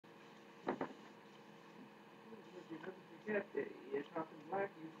at you're talking black,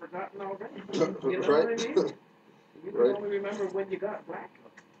 you've forgotten already. You know Right? what I mean? You can Right? only remember when you got black.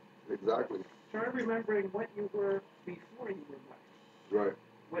 Exactly. Try remembering what you were before you were black. Right.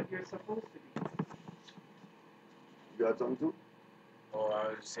 What you're supposed to be. You got something too? Oh, I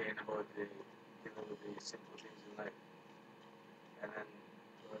was saying about the dealing with the simple things in life, and then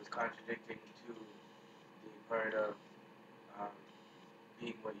it was contradicting to the part of um,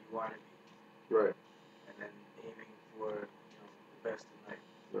 being what you want to be, Right. and then aiming for the best in life.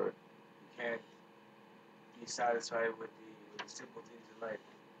 Right. You can't be satisfied with the simple things in life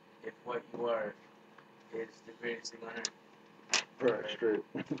if what you are is the greatest thing on earth. Right. Straight.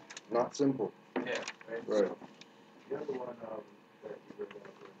 Not simple. Yeah, right. Right. So, The other one that you read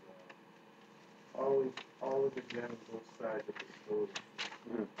out was always examine both sides of the story.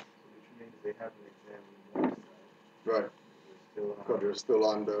 Mm. So which means they haven't examined one side. Right. Because they're still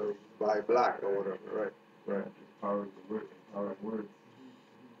on the by black or whatever. Right. Right. The power of the word, the power of words.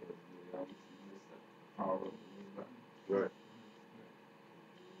 Because they obviously miss the power of the word. Right.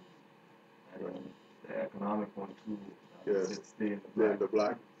 And then the economic one too. Yes. Stay in the They're black. in the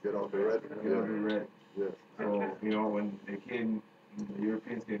black. Get out the red. Get Yeah. out the red. Yeah. So, when they came, when the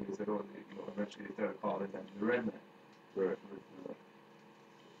Europeans came, they said, eventually they started calling them the red man. Right. With,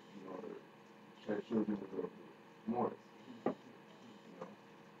 the children of the Moors. And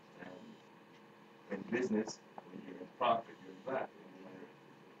in business, when you're in profit, you're in black. And when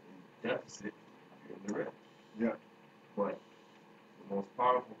you're in deficit, you're in the red. Yeah. But the most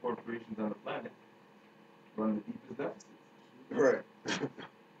powerful corporations on the planet run the deepest deficits. Right. The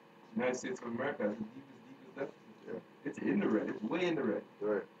United States of America has the deepest deficit. Yeah. It's in the red. It's way in the red.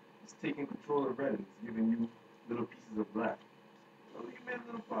 Right. It's taking control of red and it's giving you little pieces of black. Oh, you made a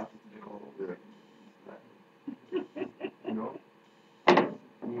little profit today. Oh, okay. Black.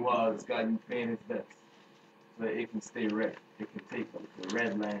 Meanwhile, it's got you paying its debts so that it can stay red. It can take the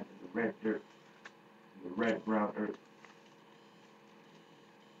red land and the red dirt and the red brown earth.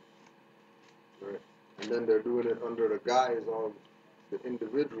 Right. And then they're doing it under the guise of the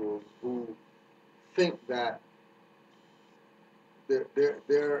individuals who think that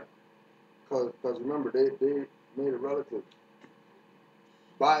they're because remember they made it relative.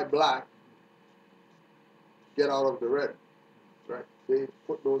 Buy black, get out of the red. Right? They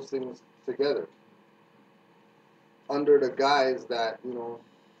put those things together under the guise that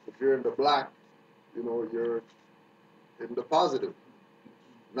if you're in the black, you're in the positive,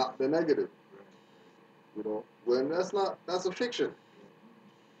 not the negative. When that's a fiction.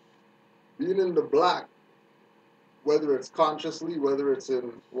 Being in the black, whether it's consciously, whether it's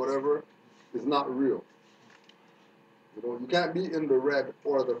in whatever, is not real. You can't be in the red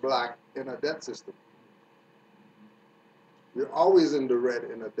or the black in a debt system. You're always in the red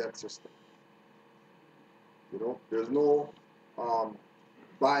in a debt system. There's no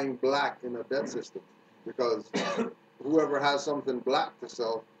buying black in a debt system because whoever has something black to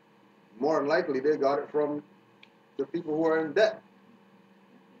sell, more than likely they got it from the people who are in debt.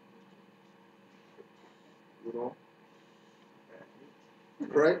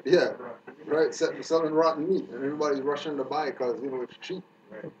 Right? Yeah. Right. Selling rotten meat, and everybody's rushing to buy because it's cheap.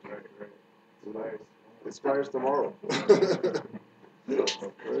 Right. It expires tomorrow. Right?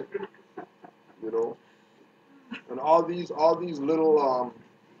 And all these little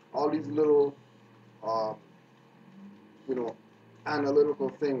analytical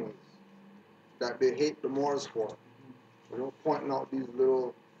things that they hate the Moors for. Pointing out these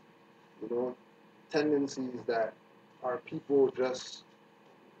little tendencies that our people just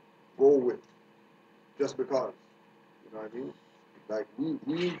go with just because. You know what I mean? Like we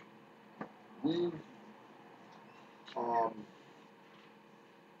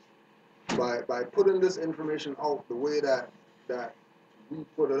by putting this information out the way that we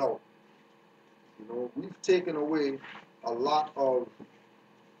put it out, we've taken away a lot of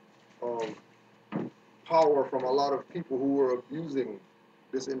power from a lot of people who were abusing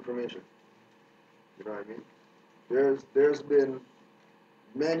this information. You know what I mean? There's been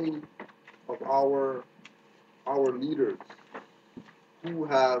many of our leaders who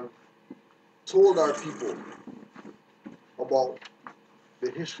have told our people about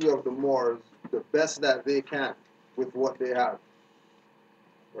the history of the Moors the best that they can with what they have.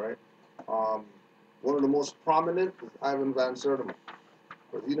 Right? One of the most prominent is Ivan Van Sertima,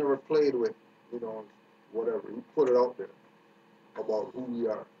 because he never played with, whatever. He put it out there about who we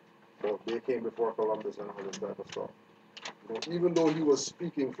are. Well, they came before Columbus and all this type of stuff. Even though he was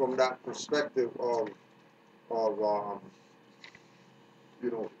speaking from that perspective of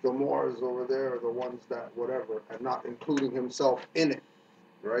the Moors over there are the ones that whatever, and not including himself in it,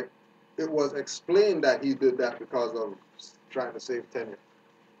 right? it was explained that he did that because of trying to save tenure.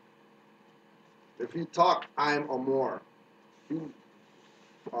 If he talked, I'm a Moor, he,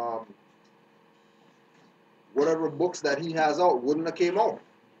 um, whatever books that he has out wouldn't have came out.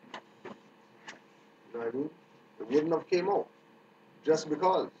 You know what I mean? It wouldn't have came out just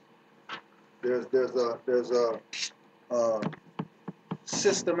because there's a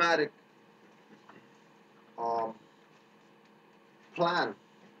systematic plan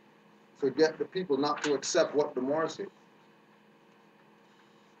to get the people not to accept what the Moors say.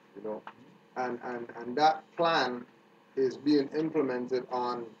 You know, and that plan is being implemented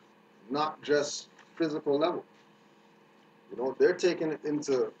on not just physical level. You know, they're taking it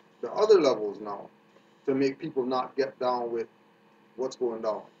into the other levels now to make people not get down with what's going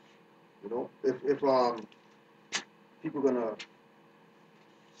down. You know, if people gonna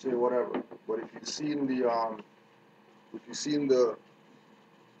say whatever, but if you've seen the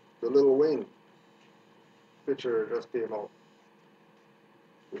Lil Wayne picture that just came out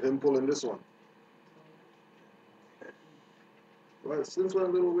with him pulling this one. Well, since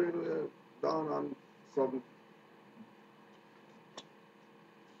when Lil Wayne down on some,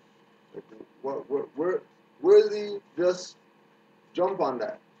 like, where did he just jump on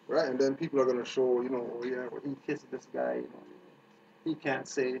that, right? And then people are gonna show, you know, oh yeah, well, he kissed this guy, you know, he can't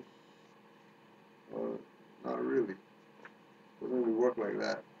say, not really. Doesn't really work like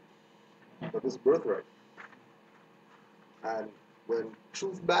that. But it's birthright. And when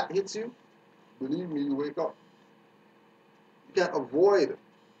truth bat hits you, believe me, you wake up. You can't avoid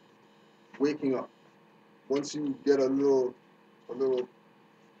waking up once you get a little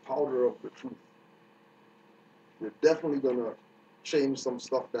powder of the truth. You're definitely gonna change some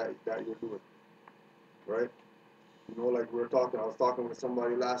stuff that you're doing, right? You know, like I was talking with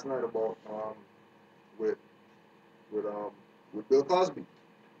somebody last night about with Bill Cosby. You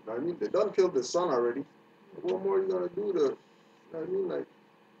know what I mean? They done killed his son already. What more are you gonna do to, you know what I mean? Like,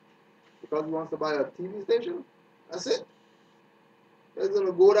 because he wants to buy a TV station? That's it. He's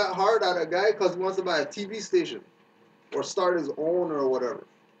gonna go that hard at a guy because he wants to buy a TV station or start his own or whatever.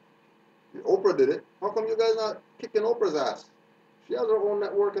 Oprah did it. How come you guys not kicking Oprah's ass? She has her own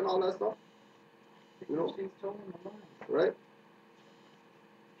network and all that stuff. You know, She's told him a lie. right?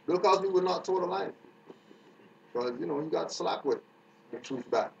 Bill Cosby would not toe the line because, you know, he got slapped with the truth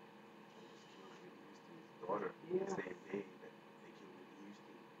back. Daughter, Yeah. same day that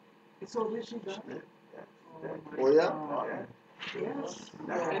they killed So did she die? Houston. Oh, yeah? God. Yeah. Yes.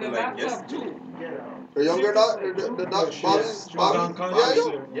 That And the happened like laptop too. The younger daughter, the Bobby, She was unconscious.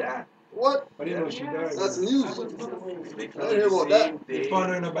 Yeah. What? I didn't know she died. That's man. news. They I found didn't her hear the about same that. They day. found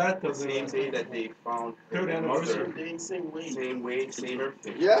her in a The bathtub. same day that they found her Third anniversary. mother. Same way, same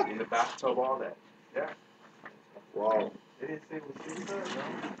everything. Yeah? In the bathtub, all that. Yeah. Wow. They didn't say what she said, no?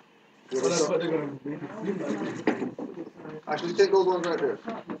 Well, that's what they're gonna make it seem like. Actually, take those ones right there.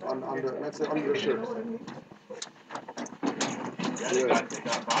 On the next under the shirts. Yeah, they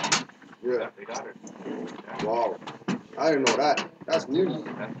got Bobby. Yeah. They got her. Yeah. Wow. I didn't know that. That's news.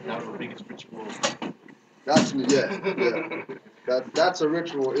 That was the biggest ritual. That's yeah. That's a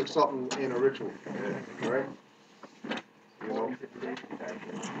ritual if something ain't a ritual. Right? You know.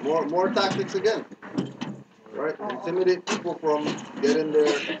 More tactics again. Right? Intimidate people from getting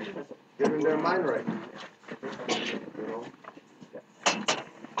their mind right. You know.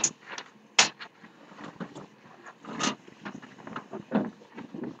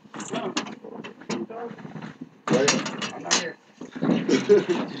 Right? I'm not here.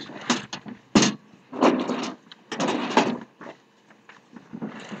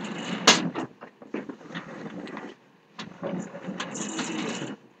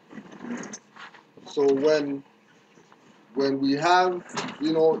 So when we have,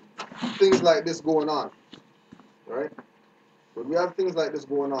 you know, things like this going on, right? When we have things like this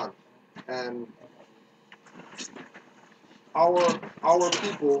going on, and our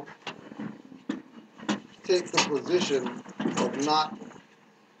people take the position of not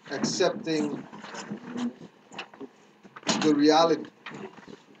accepting the reality,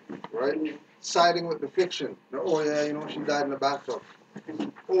 right? Siding with the fiction. Oh yeah, you know, she died in the bathtub.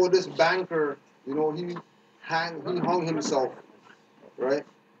 Oh, this banker, you know, he hung himself, right?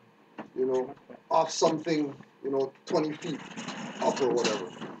 You know, off something, you know, 20 feet up or whatever.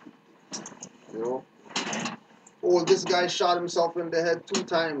 You know? Oh, this guy shot himself in the head 2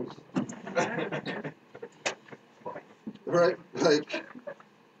 times. Right? Like,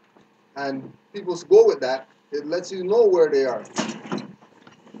 and people go with that. It lets you know where they are.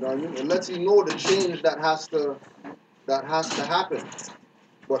 You know what I mean? It lets you know the change that has to happen.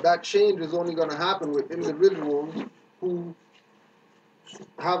 But that change is only going to happen with individuals who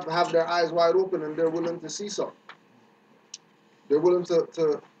have their eyes wide open and they're willing to see something. They're willing to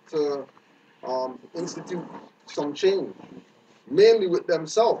institute some change, mainly with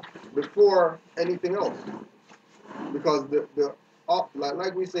themselves before anything else. Because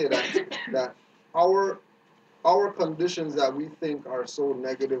like we say that our conditions that we think are so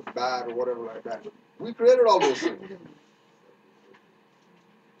negative, bad, or whatever like that, we created all those things.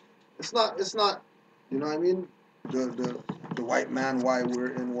 It's not, you know what I mean? The white man, why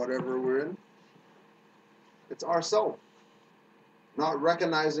we're in whatever we're in. It's ourselves. Not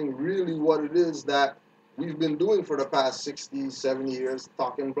recognizing really what it is that we've been doing for the past 60, 70 years,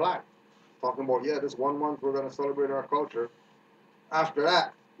 talking black. Talking about, yeah, this 1 month we're going to celebrate our culture. After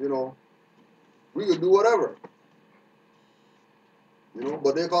that, we could do whatever.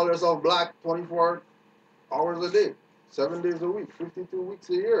 But they call themselves black 24 hours a day, 7 days a week, 52 weeks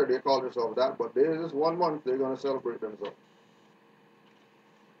a year. They call themselves that, but there's this 1 month they're going to celebrate themselves.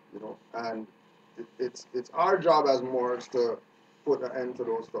 And it's our job as Moors to put an end to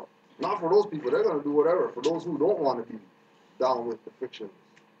those stuff. Not for those people, they're going to do whatever. For those who don't want to be down with the fictions,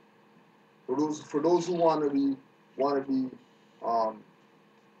 for those who want to be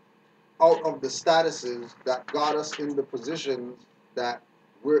out of the statuses that got us in the positions that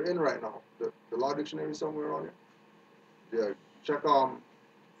we're in right now. The law dictionary somewhere on here. Yeah, check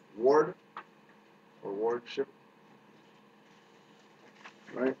ward or wardship.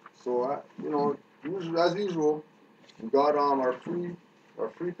 Right. So usually, as usual, we got our free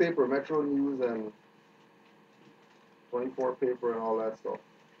paper, Metro News and 24 paper and all that stuff.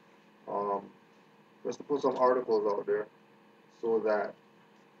 Just to put some articles out there so that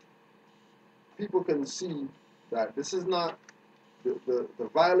people can see that this is not the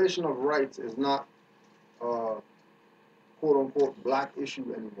violation of rights is not quote unquote black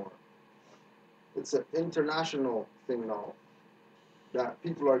issue anymore. It's an international thing now that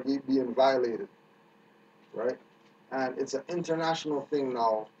people are being violated, right? And it's an international thing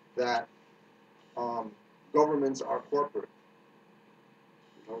now that governments are corporate.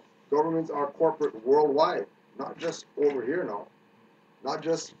 Governments are corporate worldwide, not just over here now, not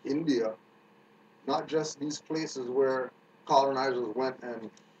just India, not just these places where colonizers went and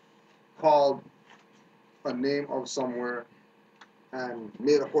called a name of somewhere and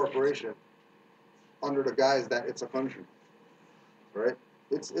made a corporation under the guise that it's a country, right?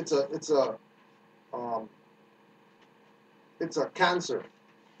 It's a cancer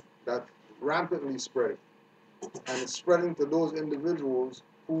that's rampantly spreading, and it's spreading to those individuals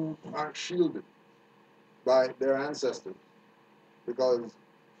who aren't shielded by their ancestors, because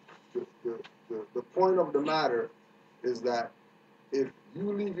the point of the matter is that if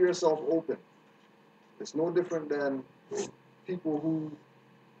you leave yourself open, it's no different than people who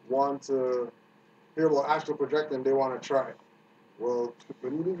want to hear about astral projecting, they want to try it. Well,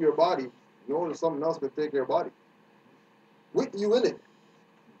 when you leave your body, you know there's something else could take your body with you in it.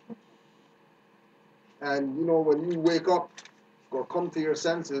 And when you wake up or come to your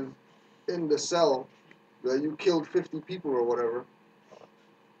senses in the cell that you killed 50 people or whatever,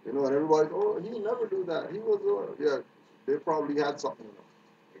 and everybody, oh, he never do that. He was, yeah, they probably had something.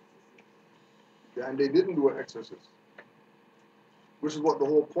 Yeah, and they didn't do an exorcist, which is what the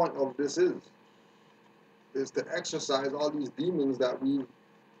whole point of this is to exorcise all these demons that we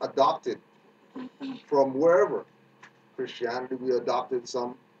adopted from wherever. Christianity, we adopted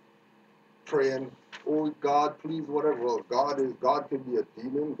some, praying, oh God, please, whatever. Well, God could be a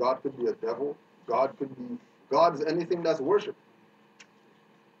demon, God could be a devil, God's anything that's worship.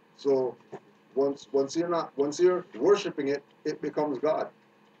 So once you're worshiping it, it becomes God.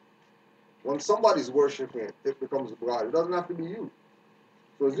 Once somebody's worshiping it, it becomes God. It doesn't have to be you.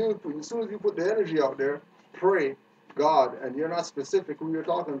 So as soon as you put the energy out there, pray God, and you're not specific who you're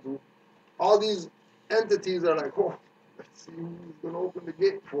talking to, all these entities are like, oh, let's see who's going to open the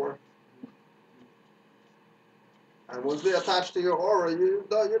gate for. And once they attach to your aura, you're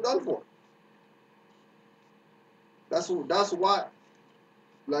done for. That's why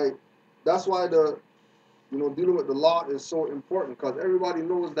the dealing with the law is so important, because everybody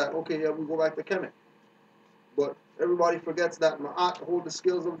knows that, okay, yeah, we go back to Kemet. But everybody forgets that Ma'at hold the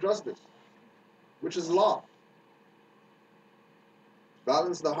scales of justice, which is law.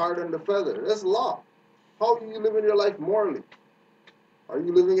 Balance the heart and the feather. That's law. How are you living your life morally? Are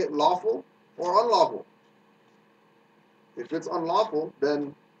you living it lawful or unlawful? If it's unlawful,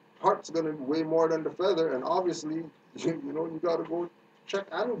 then heart's going to weigh more than the feather, and obviously, you got to go check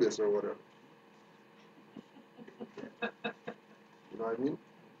Anubis or whatever. You know what I mean?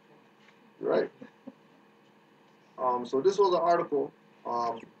 Right. So this was an article.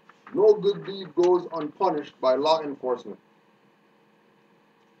 No good deed goes unpunished by law enforcement.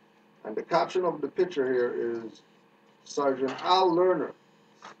 And the caption of the picture here is Sergeant Al Lerner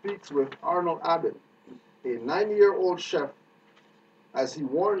speaks with Arnold Abbott, a 90-year-old chef, as he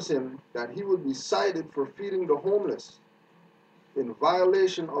warns him that he will be cited for feeding the homeless in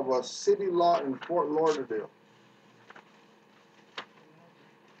violation of a city law in Fort Lauderdale.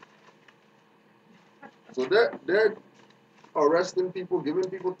 So they're arresting people, giving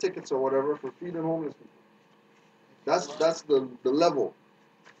people tickets or whatever for feeding homeless people. That's the level.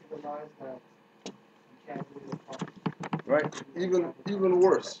 Realize that you can't do this properly. Right? Even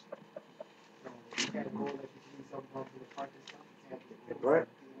worse. You can't go like if you need some help in the park and stuff, you can't get Right.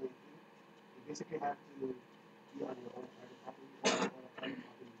 You basically have to be on your own private property or on a private property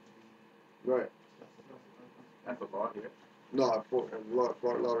to be Right. That's a law here. No, at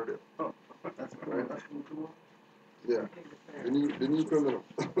Fort Lauderdale. Oh, that's Right. that's cool. Yeah. The new criminal.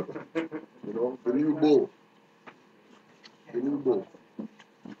 You know, the new bull. The new bull.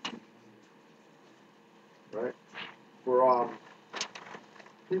 Right? For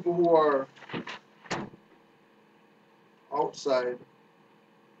people who are outside,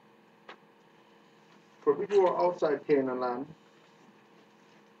 for people who are outside Canaanland,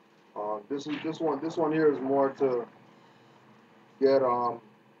 this one here is more to get our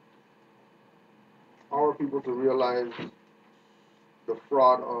people to realize the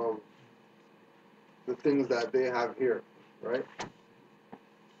fraud of the things that they have here, right?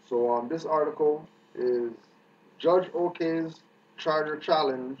 So this article is Judge Okay's charter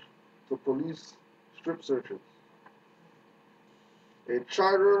challenge to police strip searches. A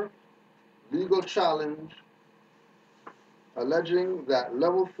charter legal challenge alleging that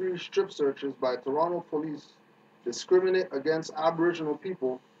level 3 strip searches by Toronto police discriminate against Aboriginal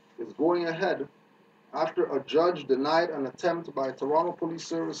people is going ahead after a judge denied an attempt by Toronto Police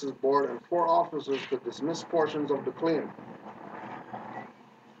Services Board and 4 officers to dismiss portions of the claim.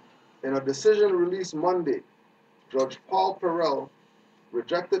 In a decision released Monday, Judge Paul Perel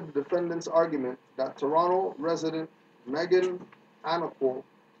rejected the defendant's argument that Toronto resident Megan Anako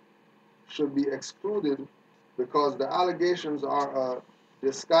should be excluded because the allegations are a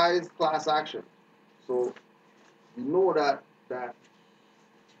disguised class action. So you know that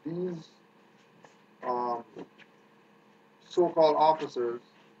these so-called officers,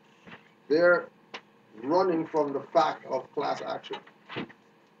 they're running from the fact of class action.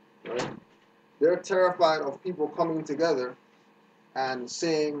 Right? They're terrified of people coming together and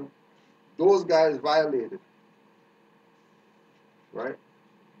saying those guys violated, right?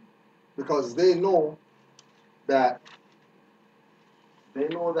 Because they know that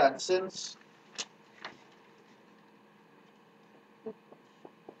since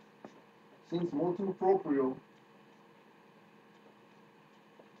motu proprio,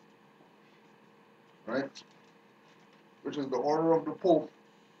 right, which is the order of the Pope,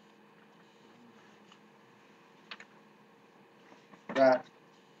 that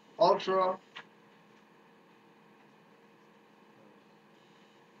ultra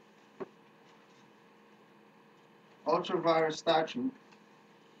virus statute,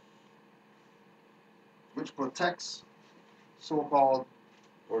 which protects so-called,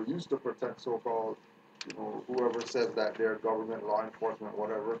 or used to protect so-called, whoever says that they're government, law enforcement,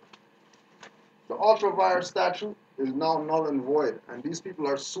 whatever. The ultra virus statute is now null and void, and these people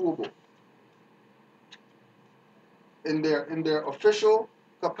are suable. In their official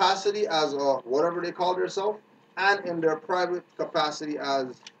capacity as whatever they call themselves, and in their private capacity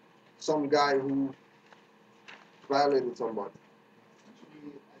as some guy who violated somebody.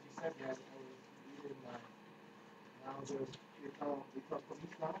 Actually, as you said, guys, I was reading now they tell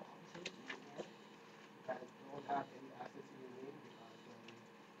police now, officers that don't have any assets in your name because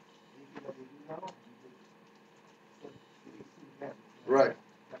anything that they do now, you can sue them. Right.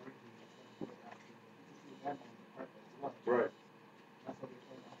 Directly, you can sue them on the part as well. Right. That's what they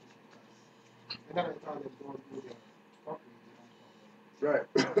tell the officers because they're not going to tell them don't do their property, they don't tell them. Right.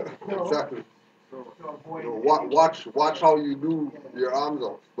 Exactly. To avoid Watch how you do your arms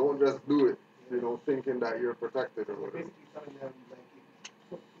out. Don't just do it, thinking that you're protected or You're whatever. basically telling them like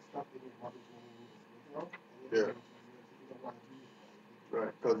if you put stuff in your rubbish bowl, Yeah. you don't want to do it.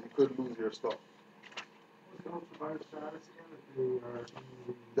 Right, because you could lose your stuff. What's the ultraviolet status again?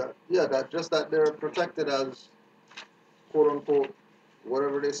 That they are That they're protected as quote unquote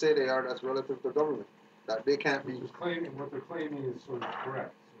whatever they say they are. That's relative to government. That they can't be. what they're claiming is sort of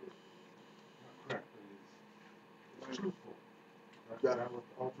correct. Not correct, but it's truthful. Yeah. That what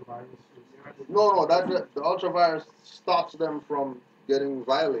ultraviolet is? No, the ultravirus stops them from getting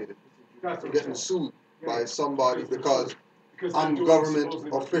violated, That's from what I'm getting saying. sued by somebody because Because I'm they're doing government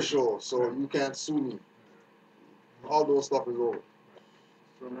supposedly what official, so Yeah. you can't sue me. All those stuff is over.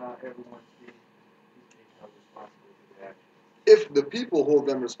 So now everyone's being held responsible for their actions. If the people hold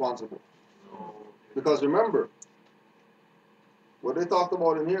them responsible. So Because remember, what they talked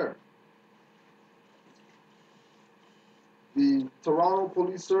about in here, the Toronto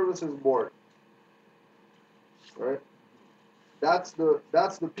Police Services Board, right? That's the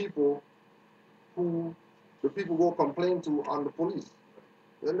people who the people go complain to on the police.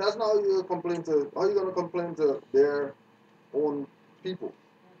 And that's not how you complain to. How you gonna complain to their own people?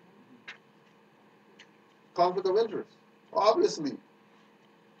 Conflict of interest. Obviously,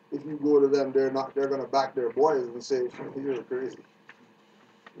 if you go to them, they're gonna back their boys and say you're crazy.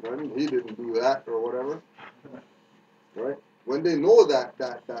 You know what I mean? He didn't do that or whatever, right? When they know that's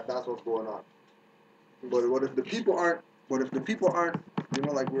what's going on. But what if the people aren't? What if the people aren't? You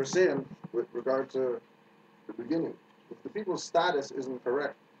know, like we were saying with regard to the beginning, if the people's status isn't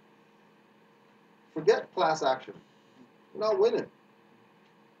correct, forget class action. You're not winning.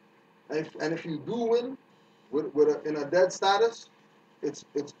 And if you do win in a dead status, it's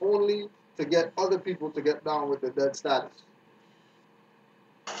only to get other people to get down with the dead status.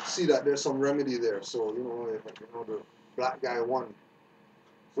 See that there's some remedy there. So if the black guy won,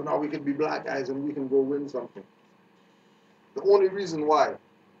 so now we can be black guys and we can go win something. The only reason why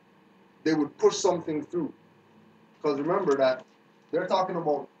they would push something through, because remember that they're talking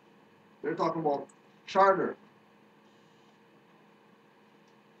about charter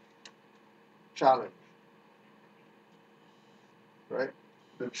challenge, right?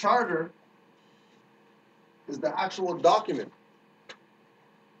 The charter is the actual document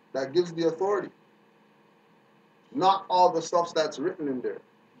that gives the authority, not all the stuff that's written in there.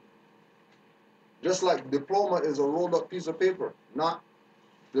 Just like diploma is a rolled up piece of paper, not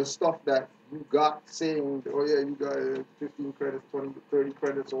the stuff that you got saying, oh yeah, you got 15 credits, 20, 30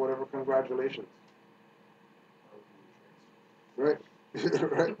 credits or whatever, congratulations. Right?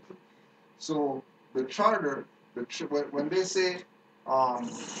 Right? So the charter, when they say,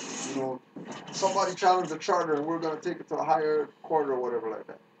 somebody challenged the charter and we're going to take it to a higher court or whatever like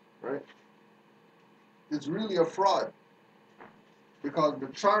that, right? It's really a fraud because the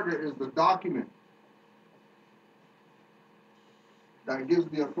charter is the document that gives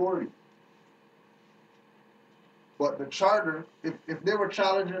the authority. But the charter, if they were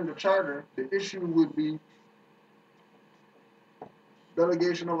challenging the charter, the issue would be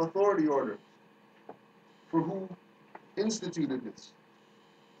delegation of authority order for who instituted this.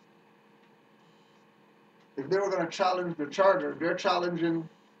 If they were going to challenge the charter, they're challenging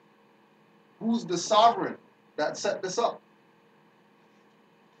who's the sovereign that set this up.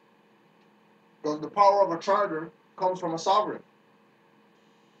 Because the power of a charter comes from a sovereign.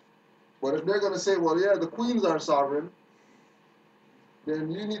 But if they're going to say, well, yeah, the queens are sovereign, then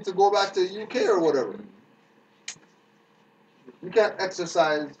you need to go back to the UK or whatever. You can't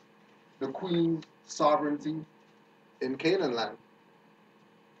exercise the queen's sovereignty in Canaanland.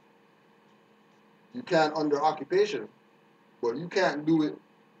 You can under occupation, but you can't do it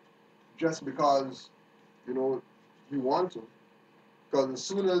just because, you want to. Because as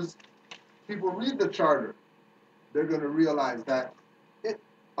soon as people read the charter, they're going to realize that it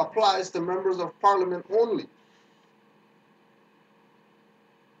applies to members of parliament only.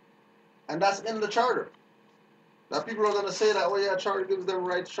 And that's in the charter. Now people are going to say that, oh yeah, charter gives them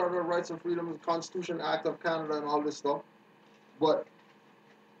rights, Charter of Rights and Freedoms, Constitution, Act of Canada, and all this stuff. But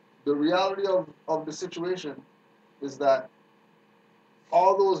the reality of the situation is that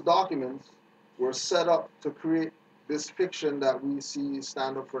all those documents were set up to create this fiction that we see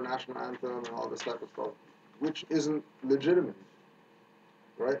stand up for national anthem and all this type of stuff, which isn't legitimate,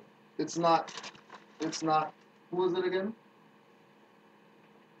 right? It's not, who was it again?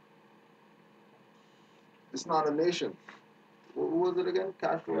 It's not a nation. Who was it again?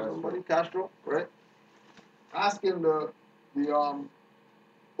 Castro or somebody? Castro, right? Asking the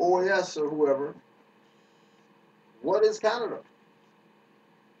OAS or whoever, what is Canada?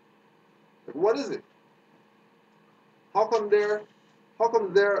 Like, what is it? How come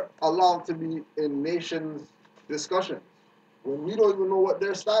they're allowed to be in nations discussions when we don't even know what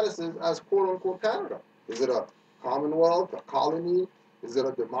their status is as quote unquote Canada? Is it a commonwealth, a colony? Is it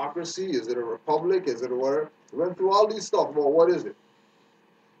a democracy? Is it a republic? Is it a whatever? We went through all these stuff about what is it.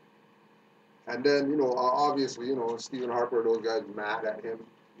 And then, obviously, Stephen Harper, those guys mad at him,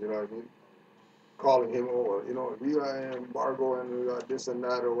 you know what I mean? Calling him, we got embargo and we got this and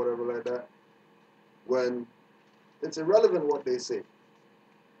that or whatever like that. When it's irrelevant what they say.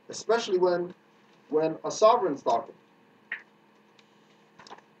 Especially when a sovereign's talking.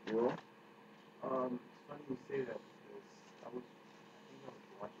 It's funny you say that because I think I was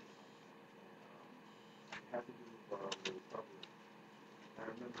watching something and it had to do with the Republic. I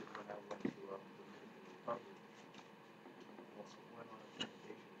is when I went to Dominican Republic. Also went on a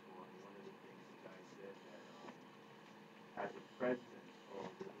plantation tour, and one of the things the guy said that as a president or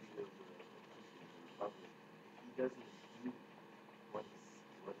the leader of the country, the republic, if he doesn't do what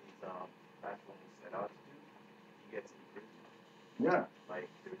his platform was set out to do, he gets imprisoned. Yeah. Like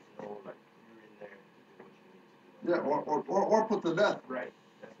there's no like you're in there to do what you need to do. Yeah, or put to death. Right.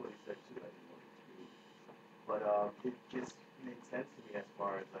 That's what he said too. I didn't know he could do. But it just made sense to me as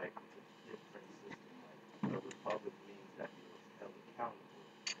far as like it's a different system. Like a republic means that you're held accountable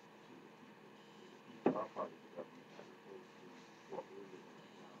to the people. The people are part of the government as opposed to what we're living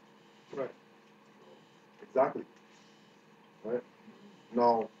right now. Right. So Exactly. Right.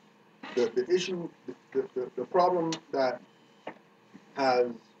 Now, the issue, the problem that has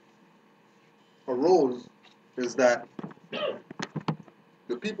arose is that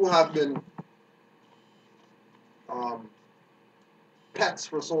the people have been pets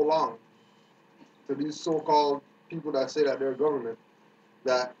for so long to these so-called people that say that they're government,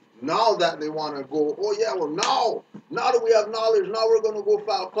 that now that they want to go, oh yeah, well now that we have knowledge, now we're going to go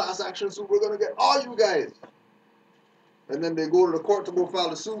file class action suit, we're going to get all you guys. And then they go to the court to go file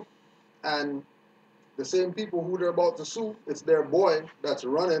the suit, and the same people who they're about to sue, it's their boy that's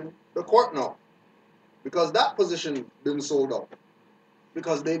running the court now. Because that position been sold out.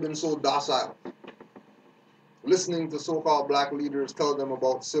 Because they've been so docile. Listening to so-called black leaders tell them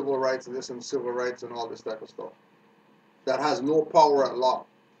about civil rights and this and civil rights and all this type of stuff. That has no power at law.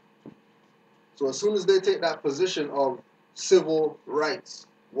 So as soon as they take that position of civil rights,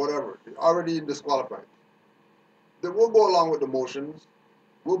 whatever, they're already disqualified. Then we'll go along with the motions.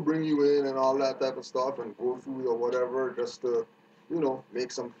 We'll bring you in and all that type of stuff and go through or whatever just to,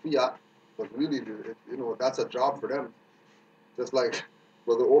 make some fiat. But really, that's a job for them. Just like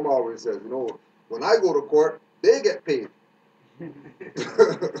Brother Omar always says, when I go to court, they get paid.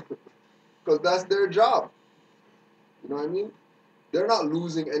 Because that's their job. You know what I mean? They're not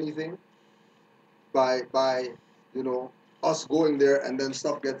losing anything by us going there and then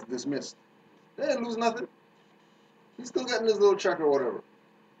stuff gets dismissed. They didn't lose nothing. He's still getting his little check or whatever.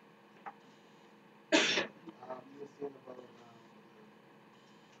 You were saying about,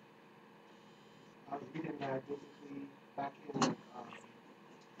 I was reading that basically back in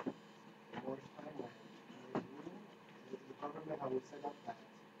Moorish time when they were ruling, the government how it set up that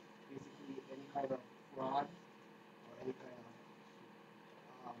basically any kind of fraud or any kind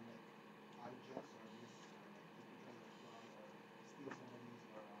of like unjust or like if you try to fraud or steal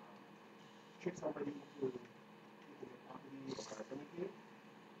somebody's or trick somebody into their property or anything,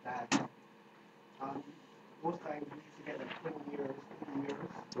 that most times you used to get like 20 years, 30 years.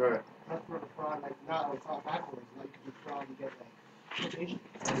 Right. Not for the fraud, like now it's all backwards. Now you can do fraud, you get like probation.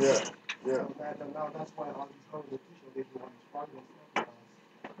 Yeah. Yeah. So now that's why all these government officials they do all these fraudulent stuff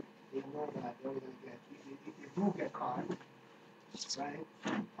because they know that they're only gonna get if they do get caught, right,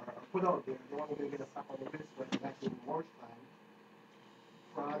 or put out there, they're only gonna get a slap on the wrist. But back in March time,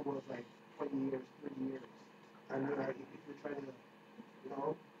 fraud was like 20 years, 30 years. And like if you're trying to, be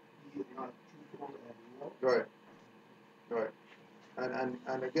truthful and Right. Right.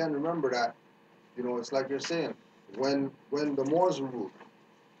 And again, remember that, it's like you're saying, when the Moors ruled,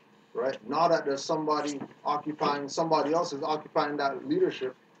 right? Now that there's somebody else is occupying that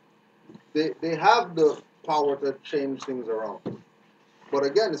leadership, they have the power to change things around. But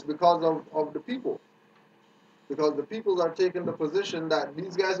again, it's because of the people. Because the people are taking the position that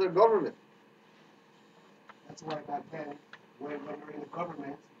these guys are government. that's why back then, when you're in the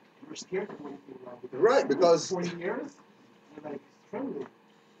government, you were scared to do anything wrong. Right, because 40 years, you're like trembling.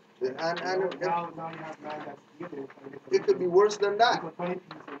 and Now you have man that's dealing with it could be worse than that. you put 20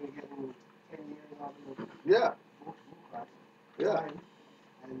 pieces and you're getting 10 years out of the Yeah. class. Yeah.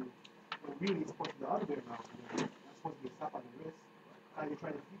 And when really it's supposed to be the other way around. That's supposed to be a slap on the wrist. How you're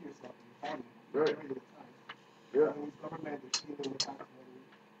trying to feed yourself and your family. Right. During the time. Yeah. And this government, they're stealing the tax money,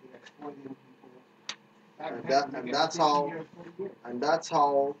 they're exploiting people. And that's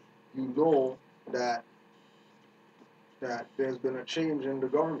how you know that there's been a change in the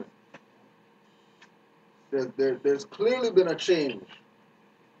government. There's clearly been a change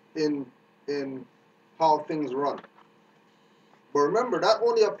in how things run. But remember, that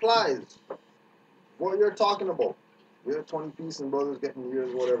only applies what you're talking about. We have 20 piece and brothers getting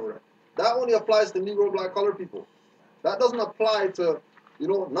years, whatever. That only applies to Negro, black, colored people. That doesn't apply to,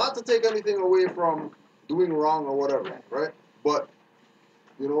 not to take anything away from doing wrong or whatever, right? But,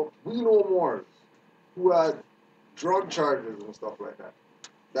 we know Moors who had drug charges and stuff like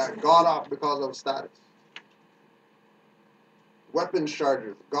that got off because of status. Weapons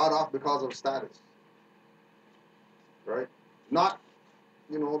charges got off because of status, right? Not,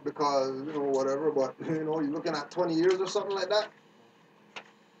 you know, because, you know, whatever, but, you know, you're looking at 20 years or something like that,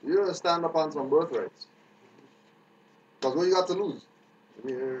 you're going to stand up on some birthrights. Because what you got to lose? I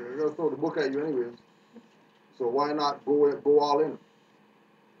mean, you're going to throw the book at you anyways. So why not go all in,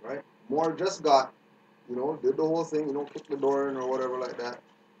 right? Moore just got, you know, did the whole thing, you know, kicked the door in or whatever like that,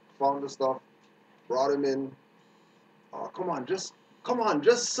 found the stuff, brought him in. Come on, just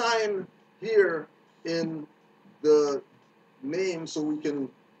sign here in the name so we can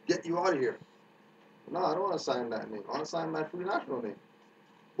get you out of here. No, I don't want to sign that name. I want to sign my free national name.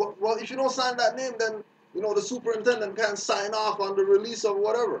 Well, if you don't sign that name, then, you know, the superintendent can't sign off on the release of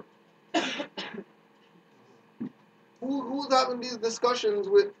whatever. Who's having these discussions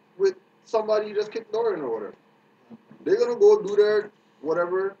with somebody you just kicked door in or whatever? They're gonna go do their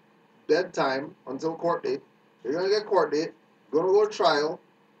whatever dead time until court date. They're gonna get court date. Gonna go to trial.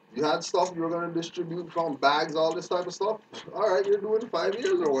 You had stuff you were gonna distribute from bags, all this type of stuff. All right, you're doing 5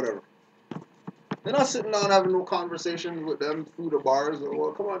 years or whatever. They're not sitting down having no conversations with them through the bars. Or,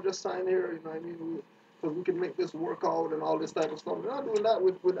 well, come on, just sign here. You know what I mean? Because we can make this work out and all this type of stuff. They're not doing that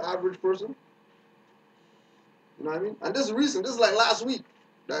with the average person. You know what I mean? And this is recent. This is like last week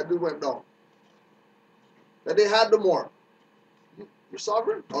that dude went down. That they had the more. You're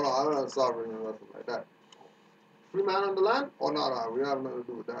sovereign? Oh no, I'm not sovereign or nothing like that. Free man on the land? Oh no, we have nothing to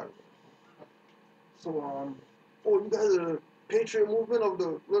do with that. So oh, you guys are the patriot movement of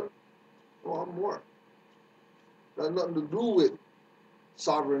the. Oh, I'm more. That has nothing to do with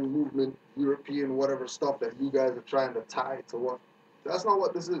sovereign movement, European, whatever stuff that you guys are trying to tie to what. That's not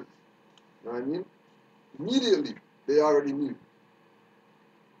what this is. You know what I mean? Immediately, they already knew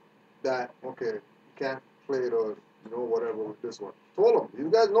that, okay, you can't play the, you know, whatever with this one. Told them, you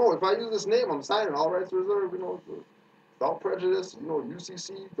guys know, if I use this name, I'm signing all rights reserved, you know, without prejudice, you know,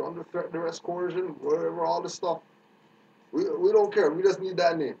 UCC, under threat, duress, coercion, whatever, all this stuff. We don't care. We just need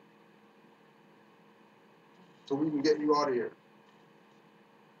that name. So we can get you out of here.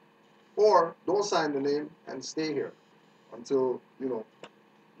 Or don't sign the name and stay here until, you know,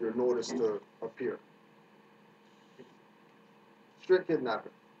 you're noticed to appear. Straight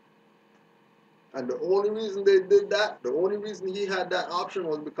kidnapping. And the only reason they did that, the only reason he had that option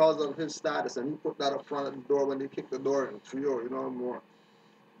was because of his status, and he put that up front of the door when they kicked the door in. Trio, you know more.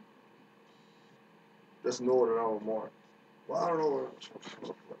 Just know that I'm more. Well, I don't know.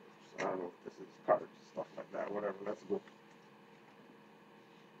 I don't know if this is cards, stuff like that, whatever. Let's go.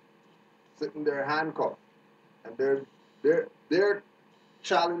 Sitting there handcuffed, and they're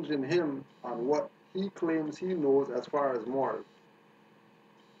challenging him on what he claims he knows as far as Moors.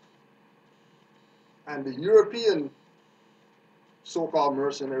 And the European so-called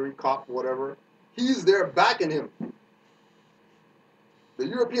mercenary cop, whatever, he's there backing him. The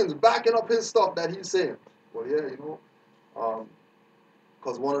Europeans backing up his stuff that he's saying. Well, yeah, you know,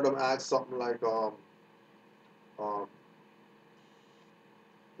 because one of them asked something like, well,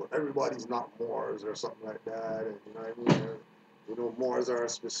 everybody's not Moors or something like that, and you know what I mean? You know, Moors are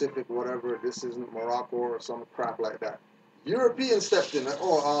specific, whatever. This isn't Morocco or some crap like that. Europeans stepped in. Like,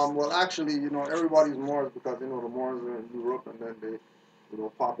 oh, well, actually, you know, everybody's Moors because you know the Moors are in Europe, and then they, you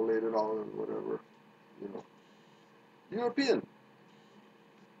know, populated all and whatever, you know. European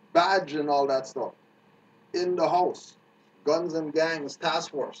badge and all that stuff in the house, guns and gangs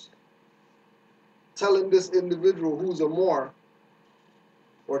task force, telling this individual who's a Moor,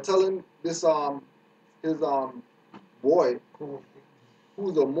 or telling this his boy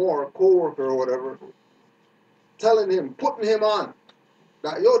who's a Moor co-worker or whatever, telling him, putting him on.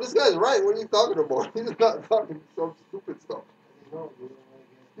 Now, yo, this guy's right. What are you talking about? He's not talking some stupid stuff.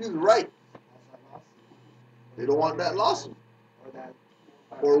 He's right. They don't want that lawsuit.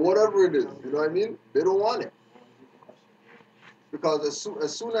 Or whatever it is. You know what I mean? They don't want it. Because as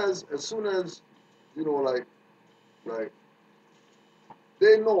soon as you know, like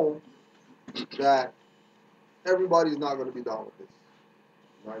they know that everybody's not going to be down with this.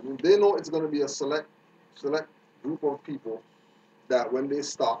 You know what I mean? They know it's going to be a select group of people that when they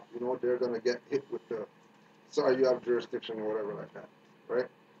stop, you know, they're going to get hit with the, sorry, you have jurisdiction or whatever like that, right?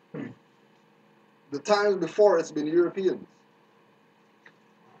 The times before, it's been Europeans.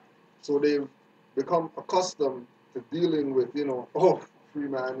 So they've become accustomed to dealing with, you know, oh, free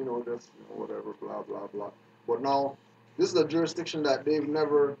man, you know, just, you know, whatever, blah, blah, blah. But now, this is a jurisdiction that they've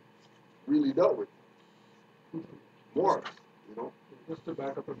never really dealt with. Moors, you know. Just to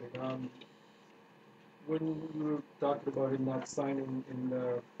back up a bit, when you were talking about him not signing in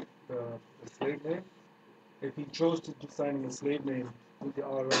the slave name, if he chose to sign in the slave name with the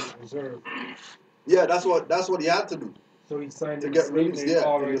all rights reserved. Yeah, that's what he had to do. So he signed To in get the slave released, name, yeah,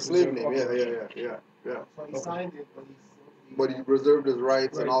 all in the rights slave reserved. name, yeah. So he signed it, but he but he reserved his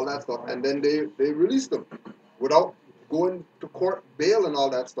rights and all that stuff, and then they released him without going to court, bail and all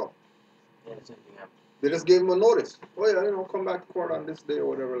that stuff. Yeah, same thing happened. They just gave him a notice. Oh yeah, come back to court on this day or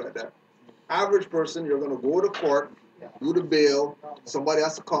whatever like that. Average person, you're gonna go to court, do the bail. Somebody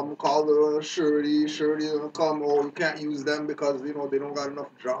has to come, call the surety. Surety gonna come. Oh, you can't use them because they don't got enough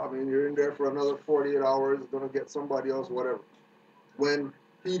job, and you're in there for another 48 hours. Gonna get somebody else, whatever. When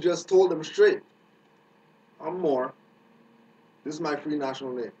he just told them straight, I'm more. This is my free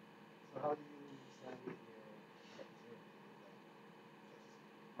national name. So how do you stand with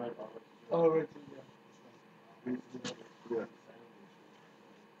your Right, All right, yeah. Yeah.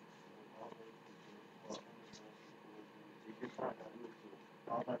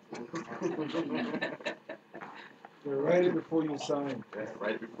 So write it before you sign. Yeah,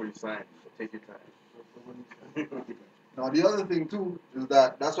 write it before you sign. Take your time. Now the other thing too is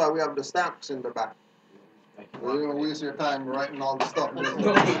that's why we have the stamps in the back. So you don't waste your time writing all the stuff.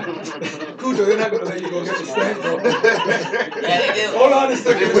 Kudo, they're not gonna let you go get the stamp, bro. Yeah, they do. Hold on a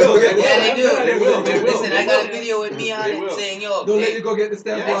second. Yeah, they do. They will. Listen, I got a video with me on They it will. saying, yo, Don't let hey, you go get the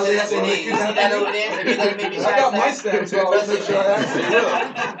stamp. Yeah, while they listen, have hey, to you see that over there? If you're gonna make me I got sign my stamp, stamp, so I'll make sure I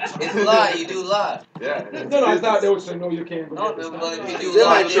ask you. it's law. You do law. Yeah. No, I thought they would say, no, you can't go No, get the but stamp. if you do They law,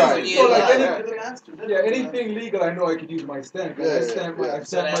 might then try. you So do like law. anything legal, I know I could use my stamp. Yeah, I stamped my, yeah. I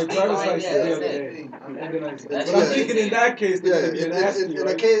stamped my So that's driver's legal, license yeah, the that's other it. day. And then I said, That's but I'm what thinking it in is. that case, Yeah, they're gonna be nasty,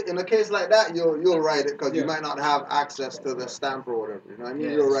 right? in a case like that, you'll write it because you Yeah. might not have access to the stamp or whatever. You know what I mean?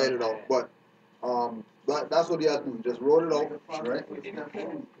 Yeah, You'll that's write it right. out, but that's what you have to do. Just wrote it out, right? You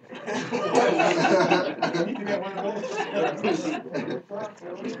need to get one of those.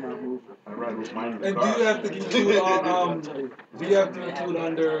 I'd rather mine in the And do car. you have to include do you have to include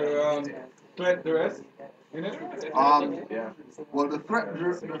under threat duress in it? Yeah. Well, the threat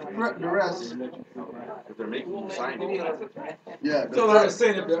duress, If they're making you sign it. yeah, the So I was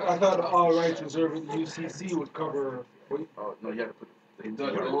threat, saying, I thought the all rights reserved with UCC would cover. Oh, no, you have to put the It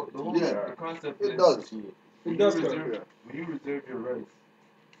does. The whole Yeah. the concept it is does. It does cover. Yeah. when you reserve your rights,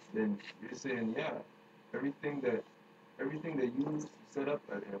 then you're saying, yeah, everything that you set up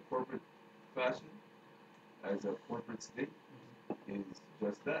in a corporate fashion as a corporate state is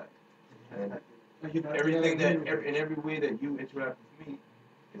just that. And everything in every way that you interact with me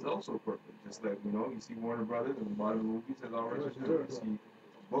is also corporate. Just like, you see Warner Brothers and the bottom of the movie says all rights reserved. You see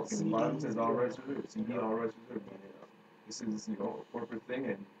a book and the bottom says all rights reserved. CD all rights reserved. This is, a corporate thing,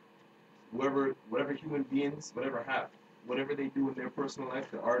 and whatever human beings, whatever they do in their personal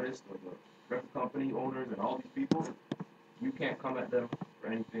life, the artists or the record company owners and all these people, you can't come at them for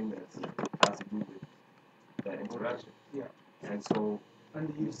anything that has to do with that interaction. Yeah. And so And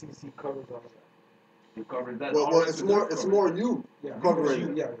the UCC covers all of that. it covers that. Well, All well rights it's reserved more covers you Yeah. covering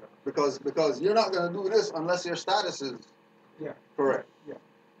it Yeah. because you're not gonna do this unless your status is Yeah. correct. Yeah.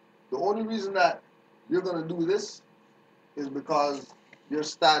 The only reason that you're gonna do this is because your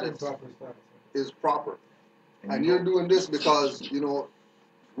status Improper status. is proper. it. And you're doing this because,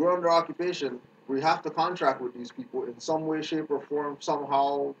 we're under occupation. We have to contract with these people in some way, shape, or form,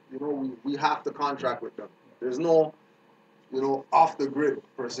 somehow, we have to contract with them. There's no, off the grid,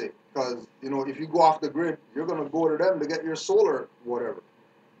 per se. Because, if you go off the grid, you're going to go to them to get your solar, whatever.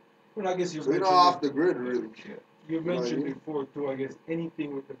 Well, I guess you So you're not mentioned, off the grid, really. you know what I mentioned mean? before too, I guess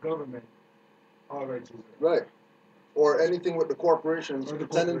anything with the government, all rights reserved. Right. Or anything with the corporations Or the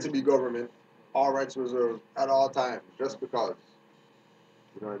pretending to be government, all rights reserved at all times, just because.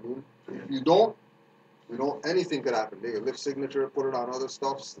 You know what I mean? If you don't, anything could happen. They could lift signature, put it on other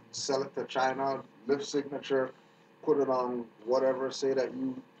stuff, sell it to China, lift signature, put it on whatever, say that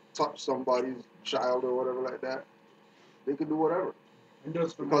you touch somebody's child or whatever like that. They could do whatever. And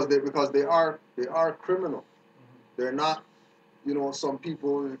just for Because they are criminal. They're not, some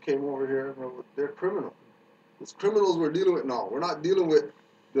people who came over here, they're criminal. It's criminals we're dealing with now. We're not dealing with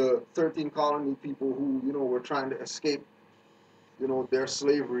the 13 colony people who, were trying to escape, their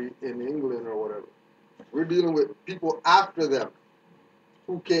slavery in England or whatever. We're dealing with people after them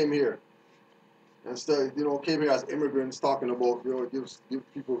who came here. And so, came here as immigrants talking about, give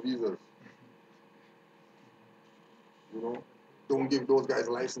people visas. Don't give those guys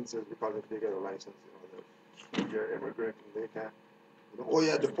licenses because if they get a license, they're immigrant and they can't. Oh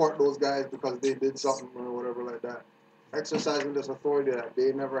yeah, deport those guys because they did something or whatever like that. Exercising this authority that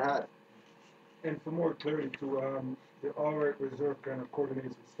they never had. And for more clarity too, the all right reserve kind of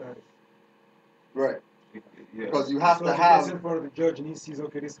coordinates with status. Right. Yeah. Because you have So to if he gets in have. front of the judge and he sees,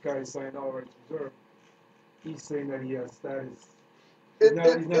 okay, this guy signed all rights reserved, he's saying that he has status. He's not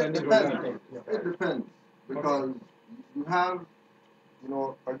a It nigger depends. like that. Yeah. It depends because you have,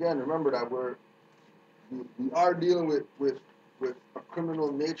 again, remember that we are dealing with a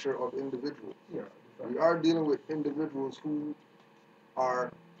criminal nature of individuals. Yeah. We are dealing with individuals who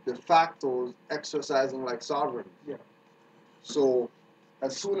are de facto exercising like sovereigns. Yeah. So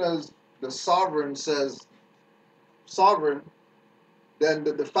as soon as the sovereign says sovereign, then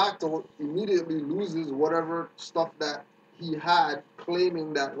the de facto immediately loses whatever stuff that he had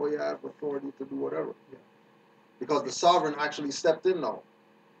claiming that, oh, you have authority to do whatever. Yeah. Because the sovereign actually stepped in now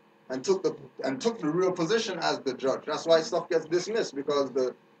and took the real position as the judge. That's why stuff gets dismissed, because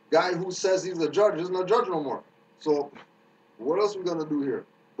the guy who says he's a judge isn't a judge no more. So what else are we gonna do here?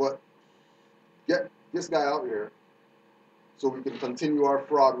 But get this guy out here so we can continue our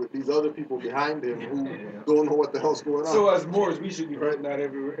fraud with these other people behind him who don't know what the hell's going on. So as Moors, we should be Right. putting that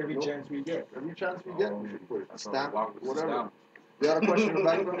every Nope. chance we get. Every chance we get, we should put it. That's how we Stamp, walk with the whatever. stamp. You got a question in the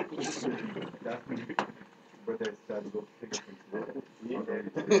background? But they decided to go for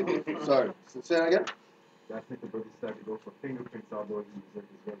fingerprints. Sorry. Say that again? That's if the brother decided to go for fingerprints, although he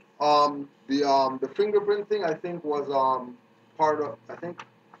reserved his rights. The fingerprint thing I think was part of, I think,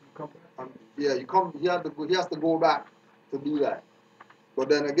 yeah, he has to go back to do that. But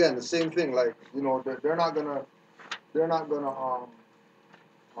then again, the same thing, like, you know, they're not gonna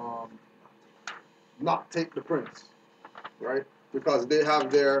not take the prints, right? Because they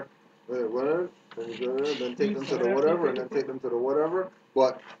have their whatever, then take them to the whatever, and then take them to the whatever.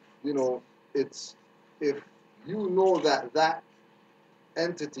 But you know, it's, if you know that that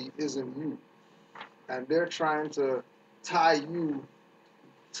entity isn't you, and they're trying to tie you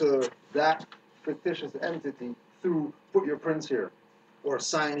to that fictitious entity through put your prints here, or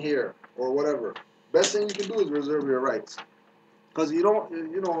sign here, or whatever. Best thing you can do is reserve your rights, because you don't,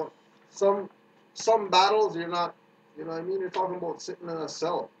 you know, some battles you're not, you know what I mean? You're talking about sitting in a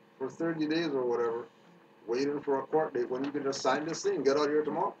cell for 30 days or whatever, waiting for a court date when you can just sign this thing, get out here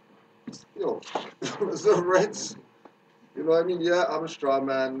tomorrow. You know, reserve rights. You know what I mean? Yeah, I'm a straw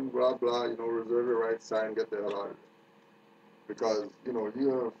man, blah, blah, you know, reserve your rights, sign, get the hell out of here. Because, you know,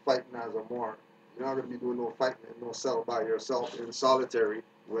 you're fighting as a Moor. You're not going to be doing no fighting in no cell by yourself in solitary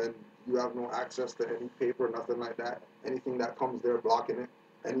when you have no access to any paper, nothing like that. Anything that comes there, blocking it.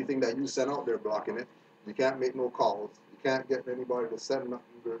 Anything that you send out there, blocking it. You can't make no calls. You can't get anybody to send nothing.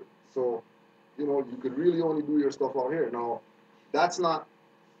 So, you know, you could really only do your stuff out here. Now, that's a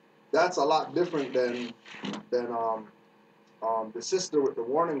lot different than the sister with the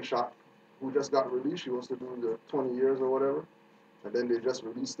warning shot who just got released. She wants to do the 20 years or whatever. And then they just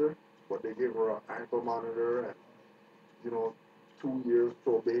released her, but they gave her an ankle monitor and, you know, 2 years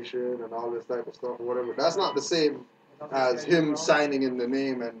probation and all this type of stuff or whatever. That's not the same as him signing in the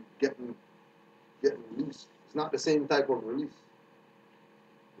name and getting released. It's not the same type of release.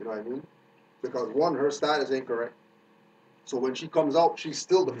 You know what I mean? Because one, her status ain't correct. So when she comes out, she's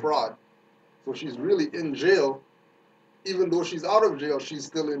still the fraud. So she's really in jail. Even though she's out of jail, she's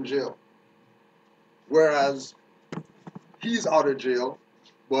still in jail. Whereas he's out of jail,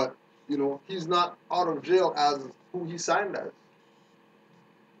 but, you know, he's not out of jail as who he signed as.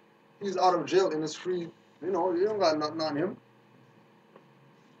 He's out of jail and is free. You know, you don't got nothing on him.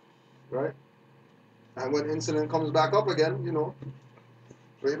 Right? And when incident comes back up again, you know,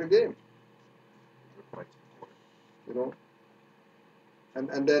 play the game. You know?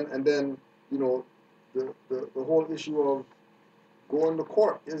 And then, you know, the whole issue of going to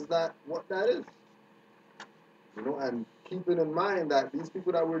court, is that what that is? You know, and keeping in mind that these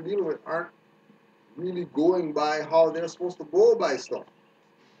people that we're dealing with aren't really going by how they're supposed to go by stuff.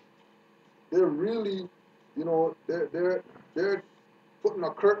 They're really, you know, they're putting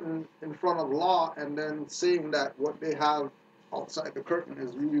a curtain in front of law and then saying that what they have outside the curtain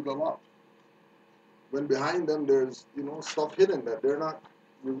is really the law. When behind them there's, you know, stuff hidden that they're not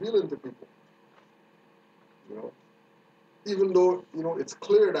revealing to people. You know, even though, you know, it's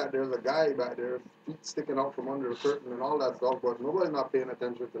clear that there's a guy back there, feet sticking out from under the curtain and all that stuff, but nobody's not paying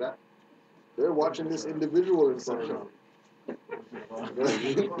attention to that. They're watching this individual in front of them.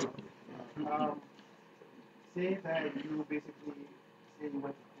 Say that you basically, say you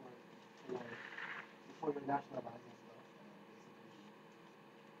went to court before you're nationalized and stuff,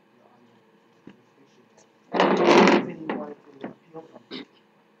 basically you're on your jurisdiction. Say you wanted to appeal something,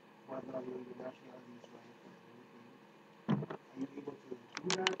 whether your nationality is right and everything. Are you able to do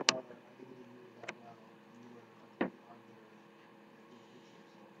that, or are they going to use that, well, you were completely under their jurisdiction?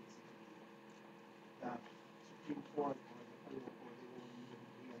 So basically, the Supreme Court or the federal court, they won't even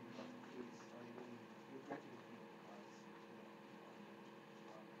hear your case, or they won't even grant you the appeal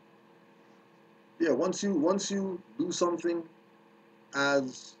because, Yeah, once you do something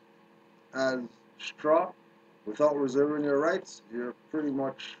as straw without reserving your rights, you're pretty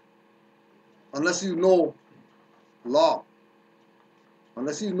much unless you know law,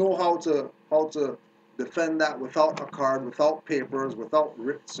 unless you know how to defend that without a card, without papers, without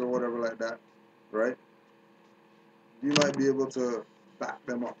writs or whatever like that, right? You might be able to back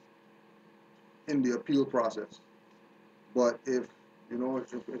them up in the appeal process. But if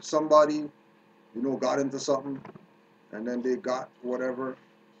if somebody got into something and then they got whatever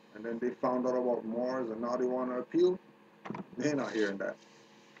and then they found out about Moors and now they want to appeal, they're not hearing that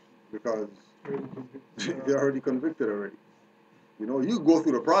because they're already convicted already. You go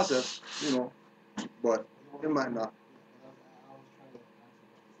through the process, but it might not.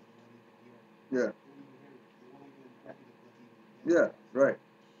 Yeah. Yeah. Right.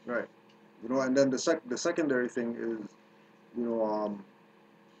 Right. And then the secondary thing is,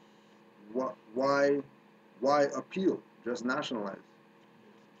 what why appeal? Just nationalize.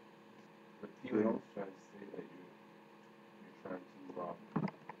 Appealing is trying to say that you're trying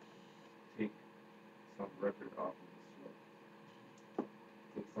to take some record off of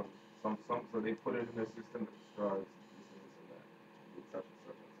this show. Take some so they put it in the system that the stars this and that with such and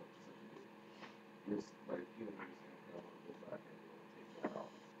such and such and such a day. Just by appealing you're saying, okay, I want to go back and take that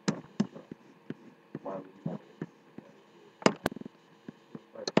off. Why would you want to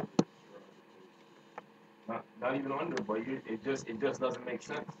not even under, but it just doesn't make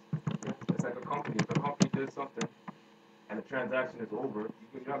sense. It's like a company. If a company did something and the transaction is over,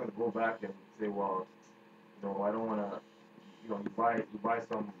 you're not gonna go back and say, well, I don't wanna. You buy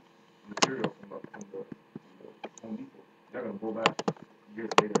some material from the Home Depot. You're not gonna go back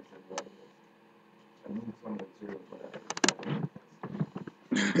years later and say, well, I moved some of the material, but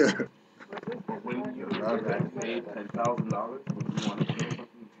but when you guys paid $10,000, when you want to pay something,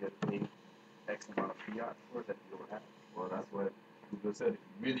 you have to pay X amount of fiat for it that you don't have. Well, that's what Google said. If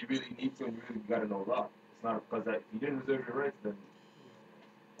you really, really need to, and you really got to know law, it's not because if you didn't reserve your rights, then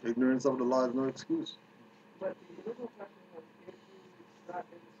Ignorance of the law is no excuse. But the original question was if you got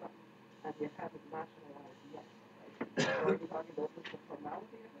into something and you haven't nationalized yet, right? So are you talking about just the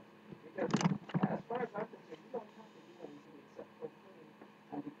formality of it? Because as far as I'm concerned, you don't have to do anything except proclaim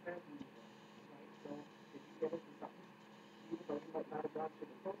and declare who you are, right? So if you get into something, even though you might not have gone through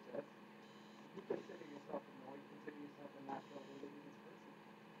the process, you consider yourself a Moor, you consider yourself a natural religious person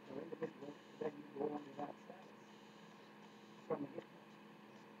or individual, then you go under that status from the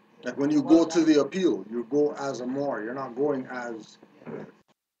get-go. Like when you go to the appeal, you go as a Moor. You're not going as.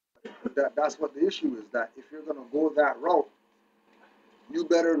 That's what the issue is. That if you're gonna go that route, you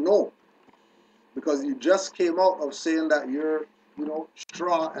better know because you just came out of saying that you're,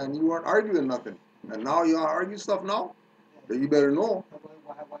 straw and you weren't arguing nothing, and now you argue stuff now. Then you better know.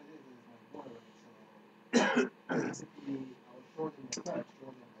 Why is it my boy, right? So basically, I was showing him the touch,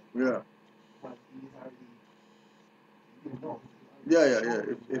 showing him like, Yeah. but he's already, you know,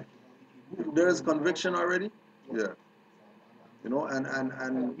 If there's conviction already, yeah. And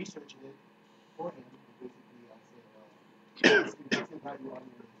researching it for him. Basically, I said, this is how you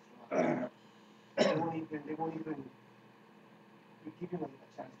are. They won't even give him a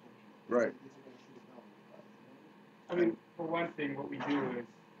chance to appeal. Right. I mean, for one thing, what we do is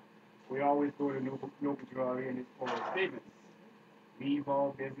we always go to Nobujari and his oral statements. Leave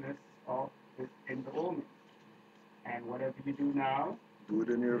all business off in the old name. And whatever you do now, do it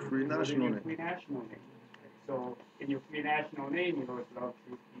in your free national name. Free national name. So in your free national name, it's love,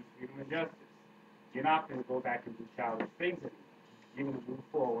 truth, peace, freedom, and justice. You're not going to go back and do childish things anymore. You're going to move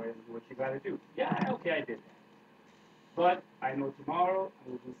forward and do what you got to do. Yeah, okay, I did that. But I know tomorrow I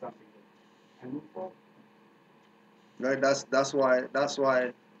will do something different and move forward. Right. That's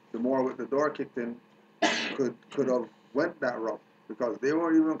why the Moor with the door kicked in could have went that route because they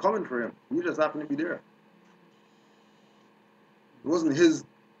weren't even coming for him. He just happened to be there. It wasn't his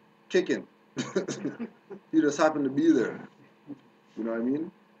kicking. He just happened to be there. You know what I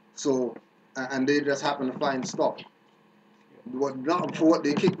mean? So, and they just happened to find stuff. Not for what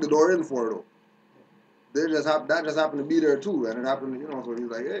they kicked the door in for though. That just happened to be there too, and it happened. So he's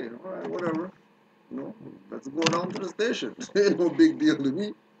like, hey, all right, whatever. Let's go down to the station. Ain't no big deal to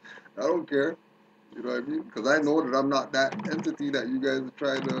me. I don't care. You know what I mean? Because I know that I'm not that entity that you guys are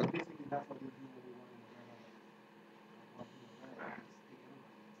trying to. Basically, that's what you do when you want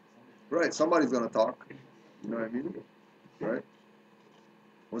to Right. Somebody's gonna talk. You know what I mean? Right.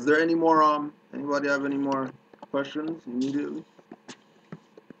 Was there any more? Anybody have any more questions immediately?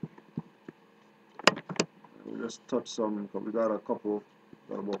 We just touched some. We got a couple.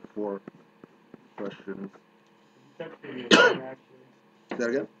 Got about 4 questions. That's the European, actually. Say that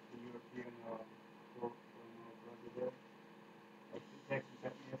again. The European brother there. Like the text you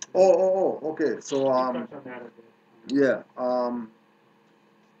sent me yesterday. Oh. Okay. So touch on that a bit. yeah.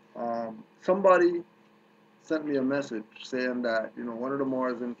 somebody sent me a message saying that, you know, one of the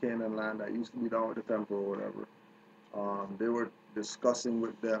Moors in Canaanland that used to be down with the temple or whatever, they were discussing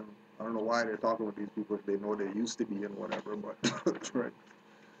with them. I don't know why they're talking with these people if they know they used to be in whatever, but right.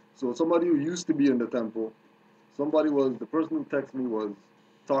 So somebody who used to be in the temple, the person who texted me was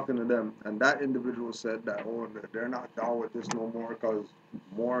talking to them, and that individual said that, oh, they're not down with this no more because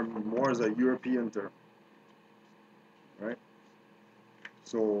more is a European term, right?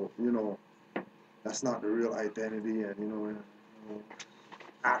 So, you know, that's not the real identity, and, you know,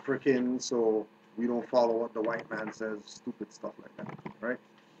 African, so we don't follow what the white man says, stupid stuff like that, right?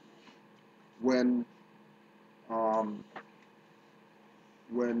 When, um,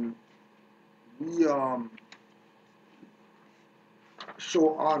 when we,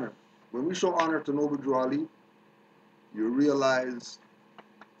 show honor, when we show honor to Noble Drew Ali, you realize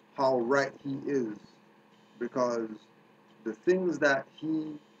how right he is, because the things that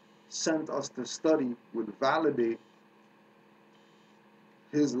he sent us to study would validate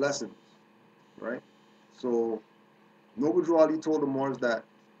his lessons, right? So Noble Drew Ali told the Moors that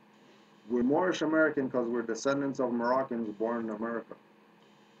we're Moorish American because we're descendants of Moroccans born in America,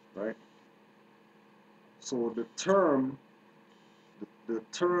 right? So the term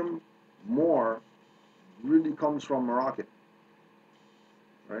Moor really comes from Moroccan,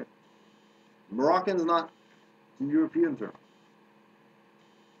 right? Moroccan is not the European term.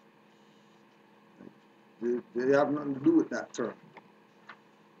 They have nothing to do with that term,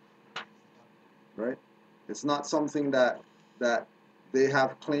 right? It's not something that they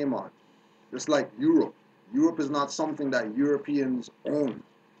have claim on. Just like Europe. Europe is not something that Europeans own.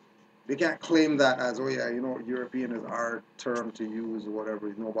 They can't claim that as, oh yeah, you know, European is our term to use or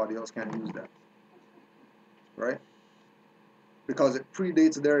whatever. Nobody else can use that, right? Because it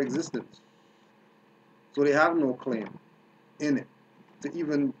predates their existence. So they have no claim in it to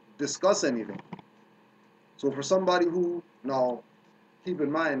even discuss anything. So for somebody who, now, keep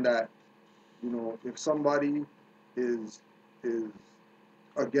in mind that, you know, if somebody is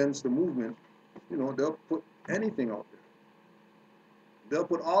against the movement, you know, they'll put anything out there. They'll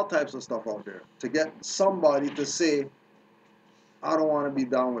put all types of stuff out there to get somebody to say, I don't want to be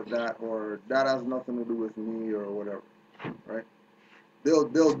down with that, or that has nothing to do with me, or whatever, right? They'll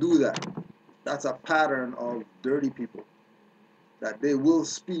do that. That's a pattern of dirty people, that they will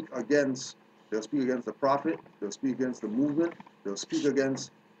speak against. They'll speak against the prophet. They'll speak against the movement. They'll speak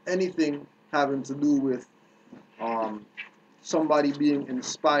against anything having to do with somebody being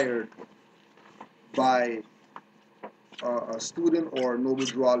inspired by a student or Noble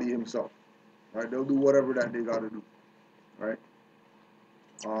Drew Ali himself. Right? They'll do whatever that they got to do. Right?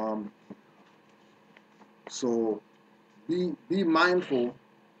 Um, so be mindful,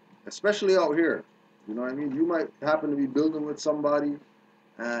 especially out here. You know what I mean? You might happen to be building with somebody,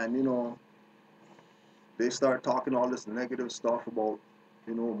 and you know they start talking all this negative stuff about,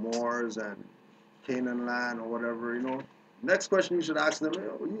 you know, Moors and Canaanland or whatever. You know, next question you should ask them: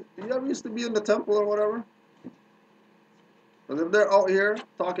 you ever used to be in the temple or whatever? Because if they're out here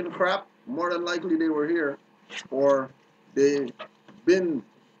talking crap, more than likely they were here, or they've been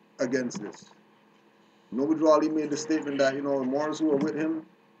against this. Noble Drew Ali made the statement that, you know, the Moors who were with him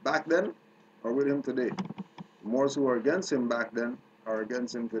back then are with him today. The Moors who were against him back then are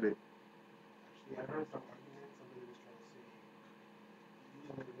against him today. Actually, I heard some argument. Somebody was trying to say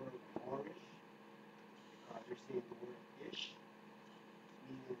using the word Moorish because they're saying the word ish,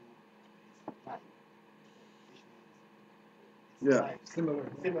 meaning it's like. Ish means it's Yeah. like Similar.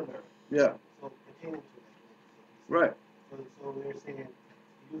 similar. Yeah. So pertaining to Right. So they're saying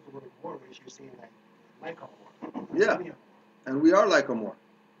you use the word Moorish, you're saying like a Moor. Yeah. Like a Moor. And we are like a Moor.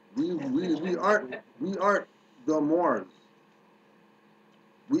 We aren't the Moors.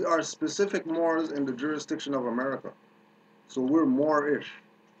 We are specific Moors in the jurisdiction of America. So we're Moorish.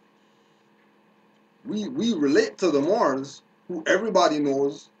 We relate to the Moors, who everybody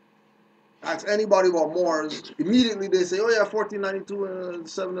knows. Ask anybody about Moors, immediately they say, oh yeah, 1492 and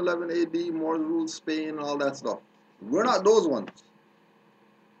 711 AD, Moors ruled Spain, all that stuff. We're not those ones.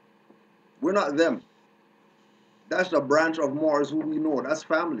 We're not them. That's the branch of Moors who we know. That's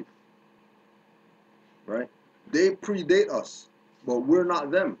family. Right? They predate us, but we're not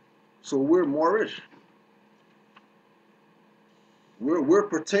them. So we're Moorish. We're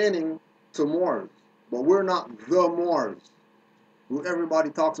pertaining to Moors, but we're not the Moors who everybody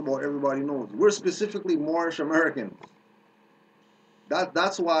talks about, everybody knows. We're specifically Moorish Americans.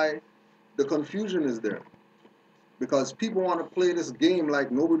 That's why the confusion is there. Because people want to play this game like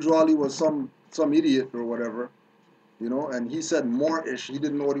Noble Drew Ali was some idiot or whatever, you know, and he said Moorish. He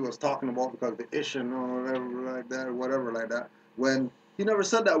didn't know what he was talking about because the ish and whatever like that, or whatever like that. When He never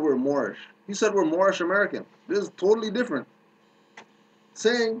said that we're Moorish. He said we're Moorish American. This is totally different.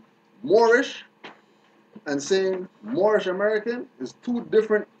 Saying Moorish and saying Moorish American is two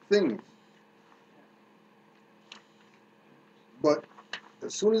different things. But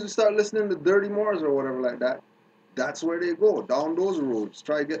as soon as you start listening to Dirty Moors or whatever like that, that's where they go, down those roads.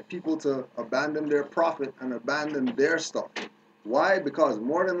 Try to get people to abandon their prophet and abandon their stuff. Why? Because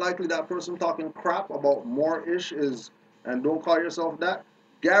more than likely that person talking crap about Moorish is, and don't call yourself that,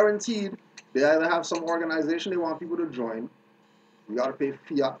 guaranteed they either have some organization they want people to join, you gotta pay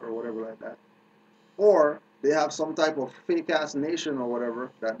fiat or whatever like that, or they have some type of fake ass nation or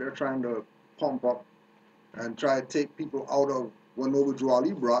whatever that they're trying to pump up and try to take people out of what Noble Drew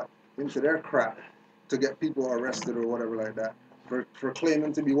Ali brought into their crap to get people arrested or whatever like that for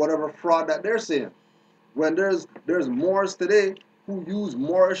claiming to be whatever fraud that they're saying. When there's Moors today who use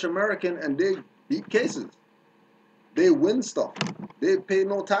Moorish American and they beat cases. They win stuff. They pay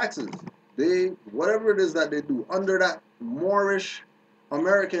no taxes. They whatever it is that they do under that Moorish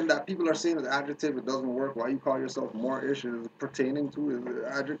American that people are saying is adjective, it doesn't work. Why you call yourself Moorish is pertaining to is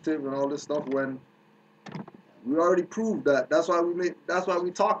adjective and all this stuff when we already proved that. That's why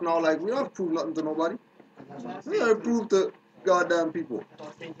we talk now like we don't have to prove nothing to nobody. And that's what I was We saying gotta to prove to goddamn people. that's what I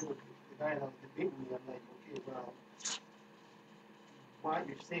was saying to the guy that was debating me. I'm like, okay, well, what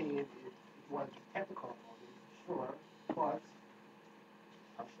you're saying it was technical about it, sure, but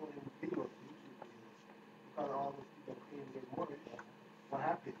I'm showing him videos, YouTube videos, because all those people claim they're Moorish. What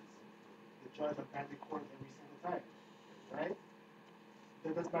happens? The judge abandons court every single time, right?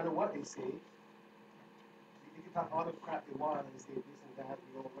 It doesn't matter what they say. You can talk all the crap they want and say this and that,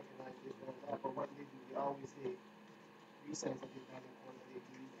 we don't recognize this and that, but what they do, they always say reasons of the abandoned court that they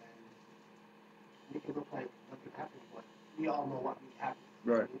do and make it look like nothing happened, but we all know what really happened.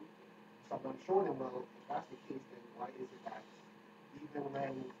 Right. So I'm showing them, well, if that's the case, then why is it that even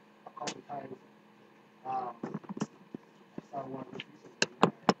when a couple times I saw one just recently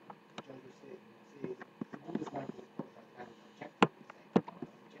where the judge was saying, remove this man from the court as an objective. He's like,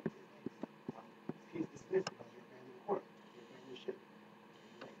 objective, like, case dismissed because you're abandoning the court, you're abandoning ship.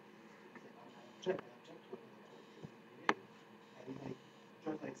 He's like, I'm not object to it in the court. And he's like,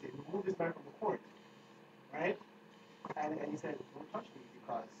 judge like said, remove this man from the court, right? And he said, don't touch me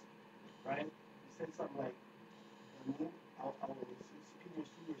because, right? He said something like, I'll subpoena you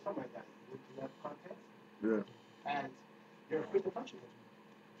or something like that. You do that context. Yeah. And you're afraid to touch him.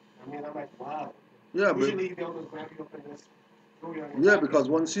 I mean, I'm like, wow. Yeah, but Usually they'll just grab you up and just throw you on your yeah, back because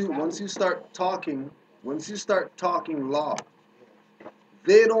and once you start talking law,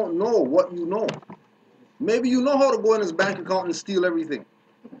 they don't know what you know. Maybe you know how to go in his bank account and steal everything.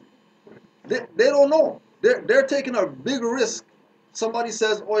 They don't know. They're taking a big risk. Somebody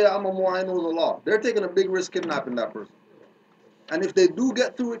says, "Oh yeah, I'm a Moor, I know the law." They're taking a big risk kidnapping that person. And if they do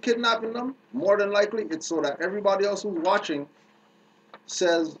get through with kidnapping them, more than likely it's so that everybody else who's watching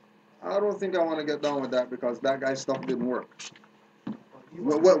says, "I don't think I want to get down with that because that guy's stuff didn't work."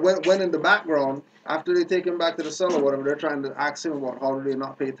 When in the background, after they take him back to the cell or whatever, they're trying to ask him about how do they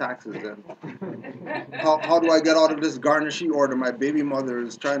not pay taxes and how do I get out of this garnishee order? My baby mother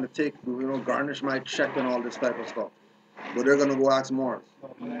is trying to take, garnish my check and all this type of stuff. But they're gonna go ask more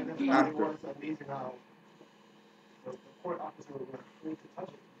But I just thought it was amazing how the court officer was afraid to touch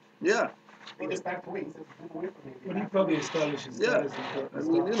it. Yeah. He just backed away. He said, move away from me. But he probably established his Yeah. status in court. I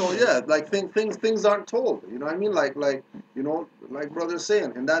mean, like things aren't told. You know what I mean? Like brother's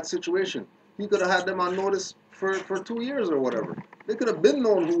saying, in that situation, he could have had them on notice for 2 years or whatever. They could have been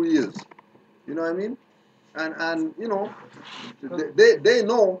known who he is. You know what I mean? And they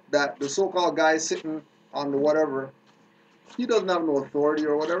know that the so-called guy sitting on the whatever, he doesn't have no authority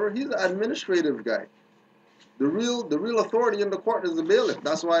or whatever. He's an administrative guy. The real authority in the court is the bailiff.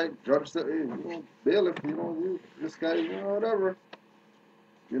 That's why judge said, hey, bailiff, this guy, whatever.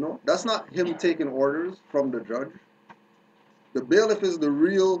 That's not him taking orders from the judge. The bailiff is the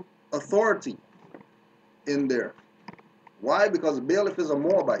real authority in there. Why? Because the bailiff is a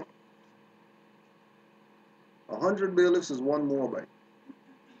Moabite. 100 bailiffs is one Moabite.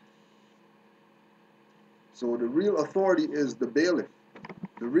 So the real authority is the bailiff.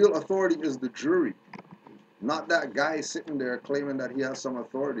 The real authority is the jury. Not that guy sitting there claiming that he has some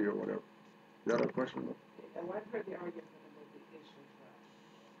authority or whatever. You got a question? And I've heard the argument about the Asian tribe.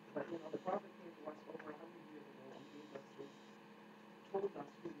 But, the prophet came to us over 100 years ago and gave us this, told us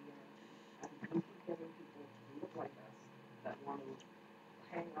who we are. And we keep getting people who look like us that want to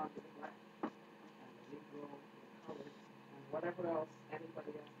hang on to the black and the Negro and the colored and whatever else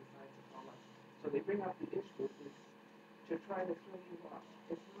anybody else decides to call us. So they bring up the issue is to try to throw you off.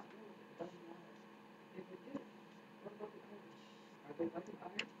 It's not relevant. It doesn't matter. If it did, what about the Irish? Are they like an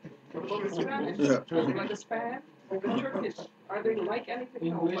iron? What about the Spanish? Yeah. Are they like a span? Or the Turkish? Are they like anything?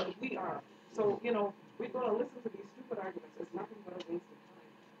 No, English. but we are. So, you know, we're going to listen to these stupid arguments. It's nothing but a waste of time.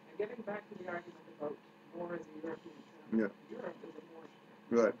 And getting back to the argument about Moor as a European term, Yeah. Europe is a Moorish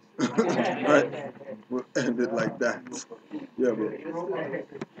term. Right. Right. We'll end it like that. Yeah, bro.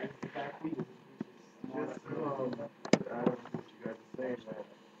 Just to add on to what you guys are saying, man.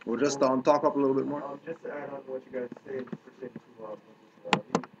 We'll just talk up a little bit more. Just to add on to what you guys are saying pertaining to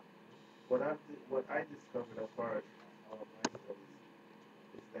homosexuality, what I discovered as far as my studies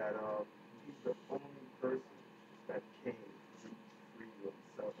is that he's the only person that came free of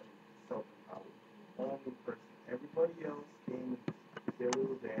self-empowered. Only person. Everybody else came with their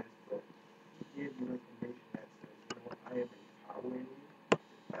little dance, but he gave you information that says, you know what, I am empowering you to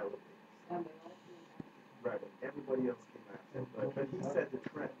elevate. And they all came after. Right, and everybody else came after. But he set the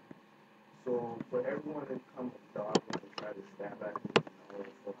trend. So for everyone to come and dog him and try to stab at him and all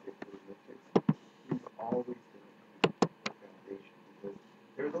that stuff they put in the fix, he's always going to be the foundation because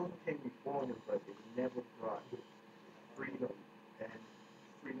there are those who came before him, but they never brought freedom and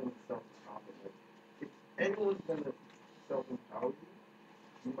freedom and self-empowerment. Like, if anyone's going to self-empower you,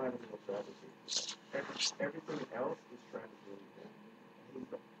 you might as well gravitate. Everything else is trying to bring you down. And he's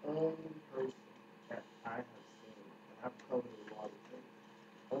the only person that I have seen, and I've covered a lot of things,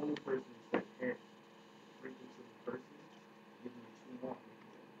 only person who said, here, frequency of the person, give me two more, make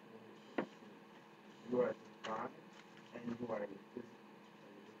me a whole person. You are divine, and you are in physical.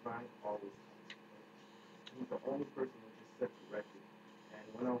 And the divine always comes first. He's the only person who just set the record. And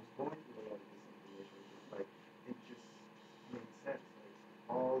when I was going through a lot of this information, it was like, it just made sense. Like,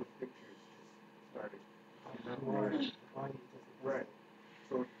 all the pictures just started coming up. Right.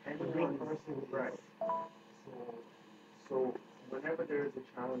 So anyone, right. So whenever there is a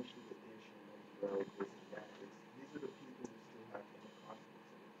challenge to the nation, well, this and that, these are the people who still have inner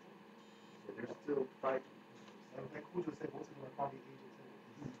conflicts in themselves. So they're still fighting. Like Kujo said, most of them are probably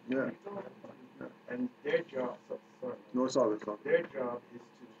agents. Yeah. And their job, sorry, No, it's all good. their job is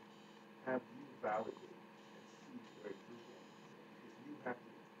to have you validate and see where you're going. Because you have to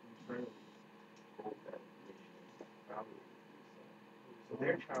internally hold that information and validate it for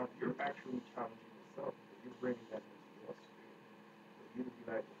yourself. So you're actually challenging yourself because you're bringing that into your spirit. For you to be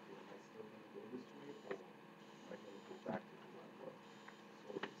like, okay, am I still going to go this way or am I going to go back to who I was?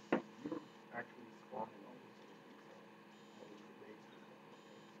 So you're actually spawning all those things yourself, all those debates and stuff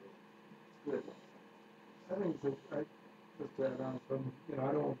like that. So it's good. I think so. Just to add on from,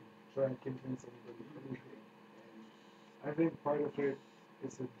 I don't try and convince anybody of anything. And I think part of it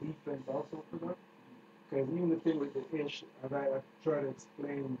is a defense also for them. Because even the thing with the ish, I've tried to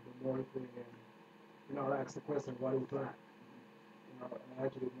explain the more thing and, I'll ask the question, what is black? An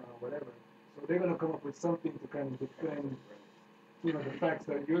adjective, whatever. So they're going to come up with something to kind of defend, the facts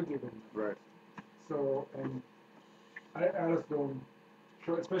that you're giving them. Right. So, and I just don't,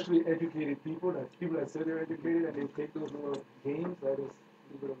 especially educated people that say they're educated and they take those little games, that is,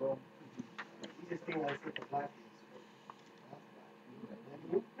 leave it alone. We just think that's the black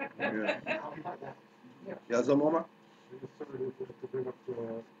Yeah. Yeah, so Mama? I just started to bring up the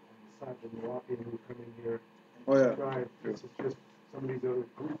side of Milwaukee who come in here Oh, yeah. drive. This is just some of these other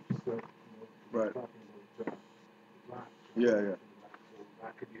groups that, Right. talking about black. Yeah. So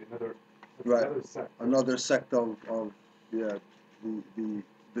that could be another sect. Another sect of the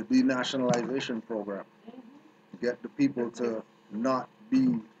denationalization program. Get the people to not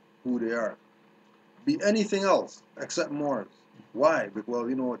be who they are. Be anything else except Moors. Why? Because,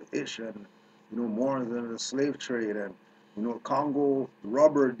 the ish and, Moors and the slave trade and, Congo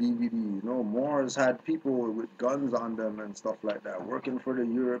rubber DVD. Moors had people with guns on them and stuff like that, working for the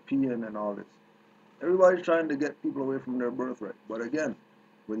European and all this. Everybody's trying to get people away from their birthright. But again,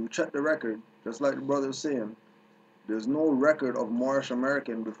 when you check the record, just like the brother's saying, there's no record of Moorish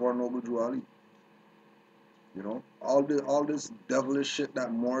American before Noble Drew Ali. All this devilish shit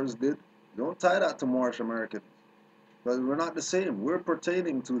that Moors did, don't tie that to Moorish Americans. Because we're not the same. We're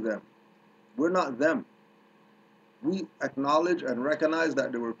pertaining to them. We're not them. We acknowledge and recognize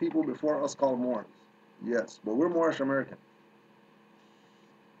that there were people before us called Moors. Yes, but we're Moorish American.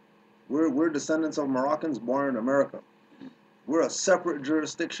 We're descendants of Moroccans born in America. We're a separate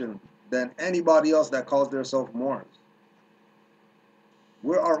jurisdiction than anybody else that calls themselves Moors.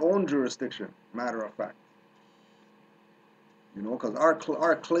 We're our own jurisdiction, matter of fact. Because our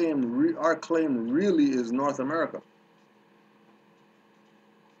claim really is North America.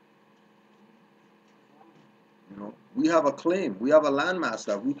 We have a claim. We have a landmass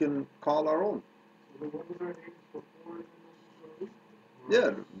that we can call our own. So what was our names before?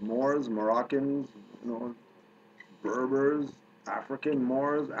 Yeah, Moors, Moroccans, Berbers, African,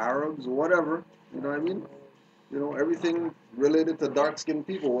 Moors, Arabs, whatever. You know what I mean? You know, everything related to dark-skinned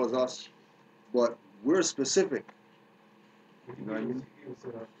people was us, but we're specific. You know what I mean? He was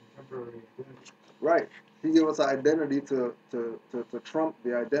a contemporary identity. Right. He gave us an identity to trump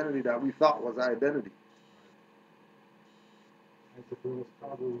the identity that we thought was our identity. And so there was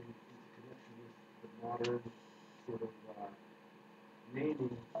probably in connection with the modern sort of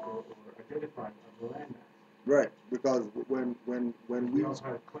naming or identifying of the landmass. Right. Because when We we also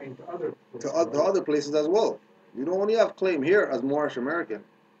had a claim to other places, to other places as well. We don't only have claim here as Moorish American.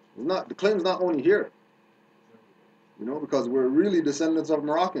 It's not the claim's not only here. You know, because we're really descendants of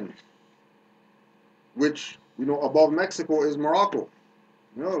Moroccans, which you know above Mexico is Morocco.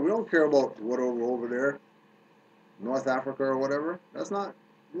 You know, we don't care about whatever over there, North Africa or whatever. That's not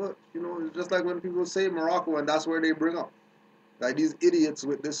what you know. It's just like when people say Morocco, and that's where they bring up like these idiots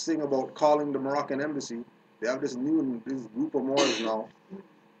with this thing about calling the Moroccan embassy. They have this group of Moors now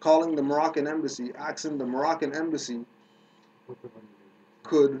calling the Moroccan embassy, asking the Moroccan embassy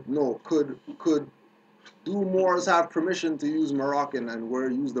could do Moors have permission to use Moroccan and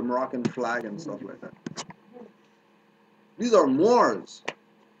use the Moroccan flag and stuff like that. These are Moors,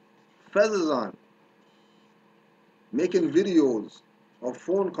 feathers on, making videos of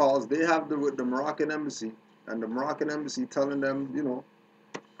phone calls they have with the Moroccan embassy, and the Moroccan embassy telling them, you know,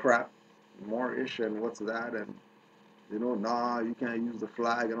 crap, Moorish and what's that, and you know, nah, you can't use the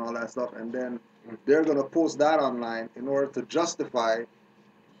flag and all that stuff, and then they're gonna post that online in order to justify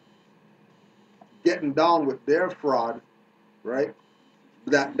getting down with their fraud, right?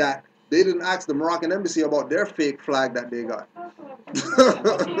 That they didn't ask the Moroccan embassy about their fake flag that they got.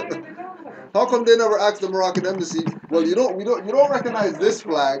 How come they never asked the Moroccan embassy? Well, you don't recognize this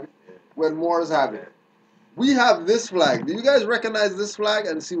flag when Moors have it. We have this flag. Do you guys recognize this flag?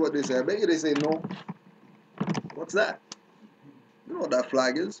 And see what they say. I bet you they say no. What's that? You know what that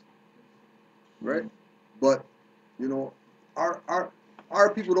flag is, right? But you know,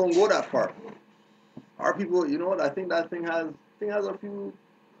 our people don't go that far. Our people, you know what? I think that thing has a few.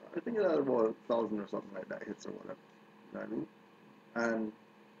 I think it has about 1,000 or something like that hits or whatever. You know what I mean? And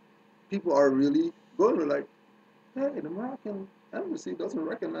people are really going to like, hey, the Moroccan embassy doesn't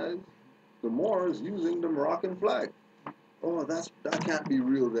recognize the Moors using the Moroccan flag. Oh, that can't be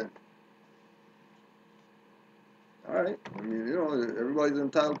real then. All right. I mean, you know, everybody's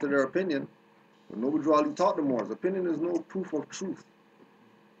entitled to their opinion. But nobody really taught the Moors. Opinion is no proof of truth.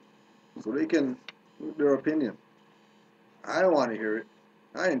 So they can give their opinion. I don't want to hear it.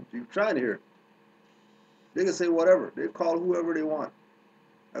 I ain't even trying to hear it. They can say whatever. They call whoever they want.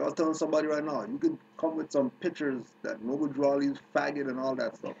 I was telling somebody right now, you could come with some pictures that Noble Drawley's faggot and all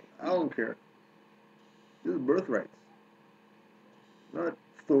that stuff. I don't care. This is birthrights. I'm not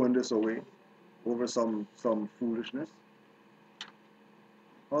throwing this away over some foolishness.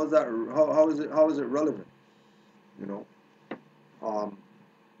 How is that? How is it relevant? You know.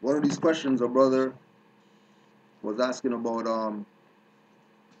 One of these questions a brother was asking about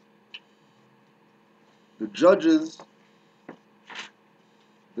the judges.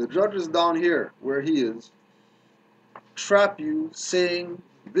 The judges down here where he is trap you saying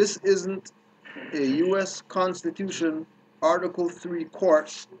this isn't a U.S. Constitution Article 3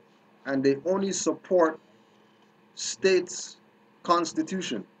 court and they only support states'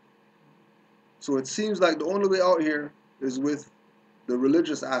 constitution. So it seems like the only way out here is with the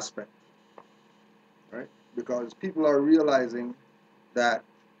religious aspect, right? Because people are realizing that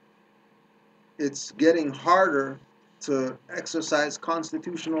it's getting harder to exercise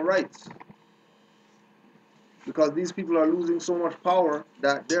constitutional rights because these people are losing so much power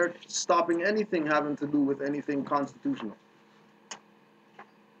that they're stopping anything having to do with anything constitutional.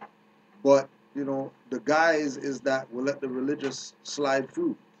 But, you know, the guise is that we'll let the religious slide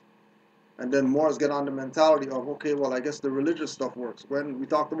through. And then Moors get on the mentality of, okay, well, I guess the religious stuff works. When we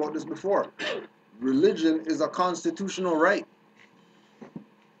talked about this before, religion is a constitutional right.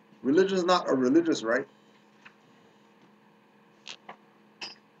 Religion is not a religious right.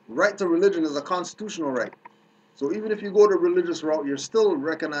 Right to religion is a constitutional right. So even if you go the religious route, you're still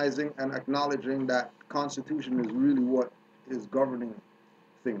recognizing and acknowledging that Constitution is really what is governing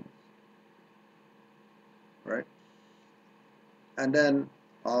things, right? And then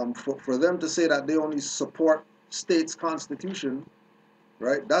for them to say that they only support states' constitution,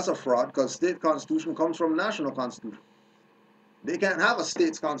 right? That's a fraud because state constitution comes from national constitution. They can't have a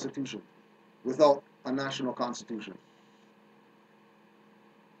state's constitution without a national constitution.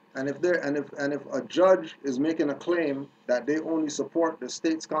 And if a judge is making a claim that they only support the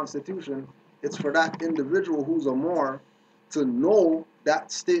state's constitution, it's for that individual who's a Moor to know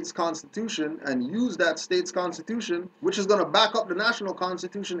that state's constitution and use that state's constitution, which is going to back up the national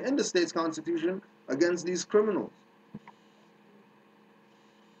constitution in the state's constitution against these criminals.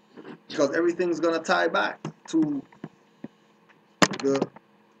 Because everything's going to tie back to the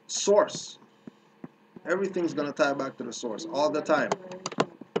source. Everything's going to tie back to the source all the time.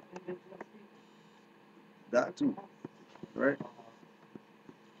 That too, right?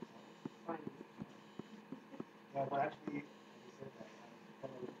 Yeah, but actually, when you said that, I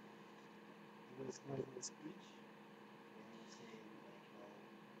was he was in his speech, and he was saying, like,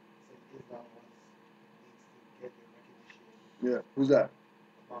 he said Islam needs to get the recognition. Yeah. Who's that?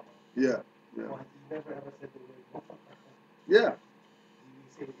 Obama. Yeah. Yeah. But he never ever said the word Muhammad. Yeah.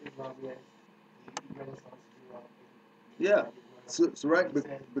 He said Islam, yes, the Renaissance Europe. Yeah. So right,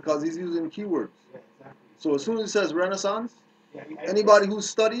 because he's using keywords. Yeah, exactly. So as soon as he says Renaissance, Yeah, anybody who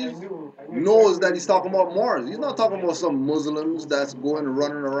studies knows that he's talking about Moors. He's not talking about some Muslims that's going and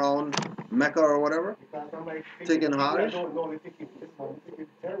running around Mecca or whatever, taking Hajj.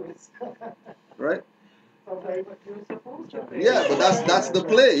 Right? Yeah, but that's the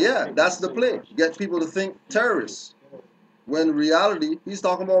play. Yeah, that's the play. Get people to think terrorists. When in reality, he's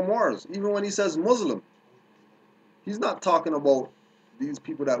talking about Moors. Even when he says Muslim, he's not talking about these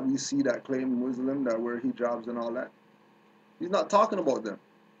people that we see that claim Muslim, that wear hijabs and all that. He's not talking about them.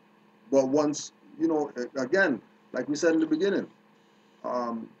 But once, again, like we said in the beginning,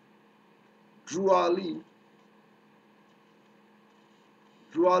 Drew Ali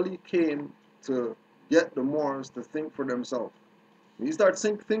came to get the Moors to think for themselves. When you start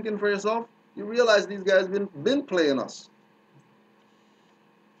thinking for yourself, you realize these guys been playing us.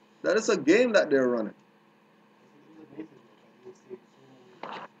 That it's a game that they're running.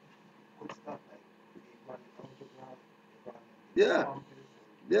 Yeah.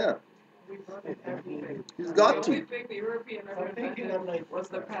 Yeah. He's got to. We think the European was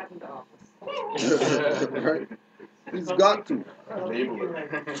the patent office. Right? He's got to.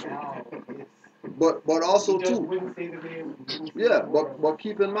 But also too. Yeah, but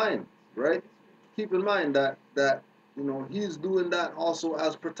keep in mind, right? Keep in mind that he's doing that also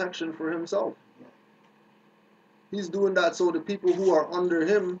as protection for himself. He's doing that so the people who are under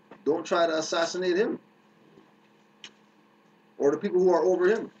him don't try to assassinate him. Or the people who are over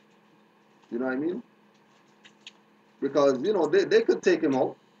him. You know what I mean? Because, they could take him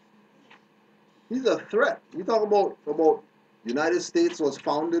out. He's a threat. You talk about United States was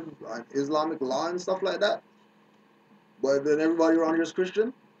founded on Islamic law and stuff like that. But then everybody around here is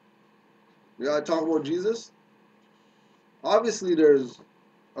Christian. You gotta talk about Jesus. Obviously there's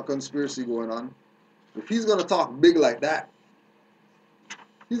a conspiracy going on. If he's gonna talk big like that,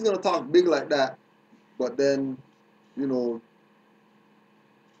 but then,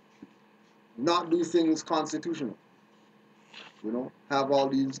 not do things constitutional. Have all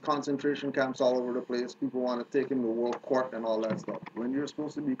these concentration camps all over the place. People want to take him to world court and all that stuff. When you're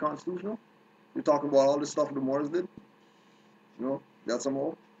supposed to be constitutional, you're talking about all the stuff the Moors did. Got some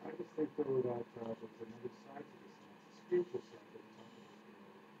more? I just think though that there's another side to this, and it's the spiritual side that we're talking about,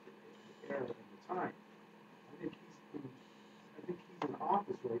 the era and the time. I think he's in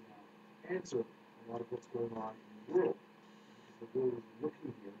office right now to answer a lot of what's going on in the world. Because the world is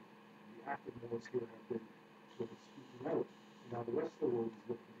looking here, and the active Moors here have been sort of speaking out. And now the rest of the world is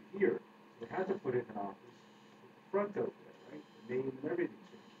looking to hear. So they had to put him in office, put the front out there, right? The name and everything.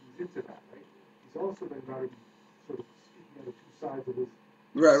 So he's into that, right? He's also then got to be sort of speaking out of two sides of his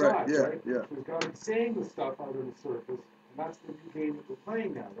Right, yeah. So he's got to be saying the stuff out on the surface, and that's the new game that we're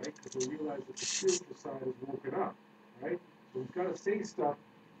playing now, right? Because we realize that the spiritual side is woken up, right? So he's got to say stuff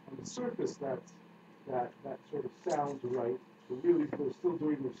on the surface that sort of sounds right, but really they're still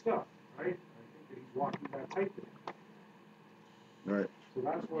doing their stuff, right? And I think that he's walking that tightrope. Right. So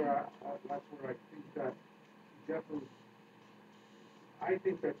that's where I think that definitely. I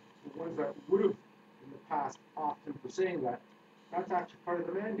think that the ones that would have in the past opted for saying that, that's actually part of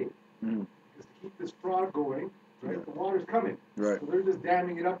the mandate. Mm-hmm. Because to keep this fraud going, right? Yeah. The water's coming. Right. So they're just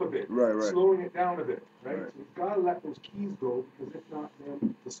damming it up a bit. Right. Slowing it down a bit, right? Right. So we've got to let those keys go, because if not,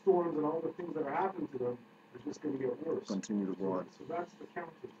 then the storms and all the things that are happening to them are just going to get worse. Continue to go on. So that's the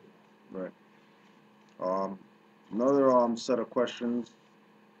counter to that. Right. Another set of questions.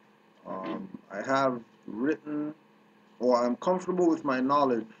 I have written, or I'm comfortable with my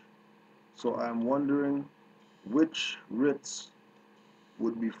knowledge, so I'm wondering which writs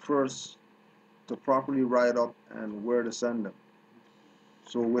would be first to properly write up and where to send them.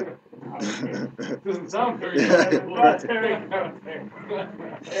 So with Doesn't sound very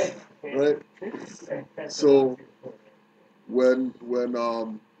right. So when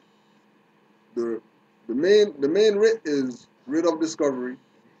the the main writ is writ of discovery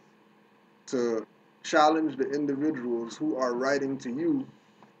to challenge the individuals who are writing to you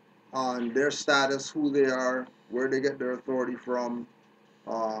on their status, who they are, where they get their authority from,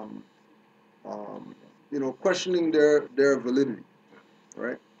 um, questioning their validity,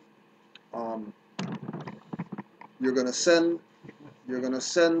 right? Um, you're gonna send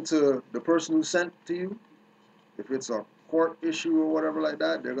to the person who sent to you. If it's a court issue or whatever like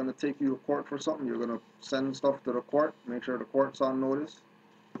that, they're gonna take you to court for something. You're gonna send stuff to the court, make sure the court's on notice.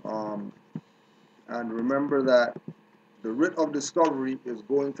 Um, and remember that the writ of discovery is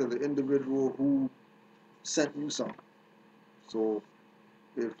going to the individual who sent you something. So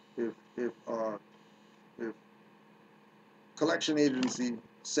if collection agency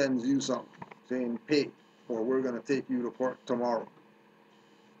sends you something saying pay, or we're gonna take you to court tomorrow,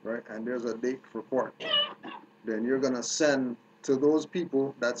 right? And there's a date for court, then you're gonna send to those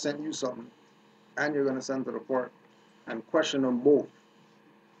people that sent you something, and you're gonna send to the court and question them both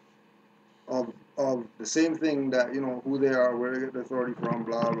of the same thing, that who they are, where they get the authority from,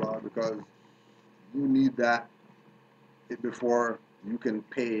 blah blah, because you need that before you can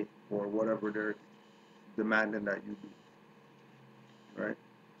pay for whatever they're demanding that you do, right?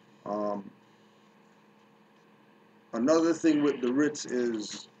 Another thing with the writs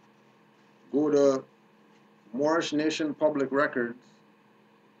is go to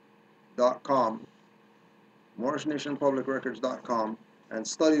MoorishNationPublicRecords.com, MoorishNationPublicRecords.com, and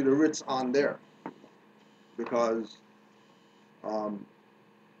study the writs on there, because the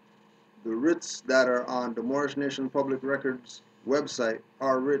writs that are on the Moorish Nation Public Records website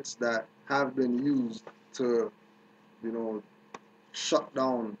are writs that have been used to, shut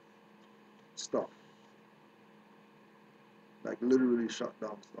down stuff. Like literally shut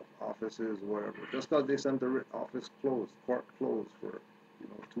down stuff, offices, whatever. Just because they sent a writ, office closed, court closed for,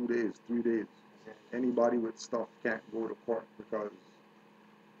 2 days, 3 days. Anybody with stuff can't go to court because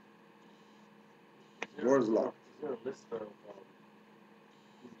doors locked. Is there a list of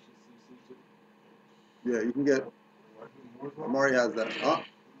Yeah, you can get. Amari has that.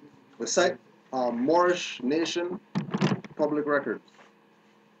 The site, Moorish Nation Public Records.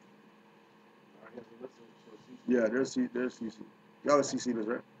 Yeah, there's CC. You have a CC list,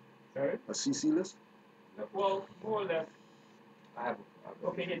 right? Sorry? A CC list? Well, more or less. I have a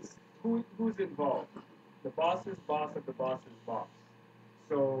Okay, it's who's involved. The boss's boss of the boss's boss.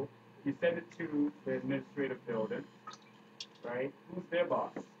 So you send it to the administrative building, right? Who's their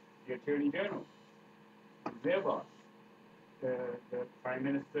boss? The attorney general. Who's their boss? The prime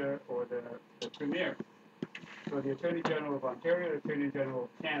minister or the premier. So the attorney general of Ontario, the attorney general of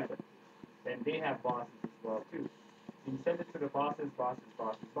Canada, and they have bosses as well too. So you send it to the boss's boss's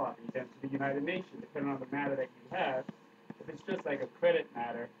boss's boss. And you send it to the United Nations, depending on the matter that you have. If it's just like a credit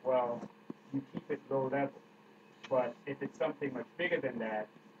matter, well, you keep it low level. But if it's something much bigger than that,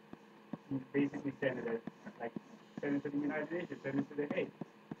 you basically send it to the United Nations, send it to the Hague.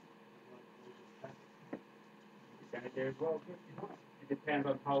 You send it there as well too, if you want. It depends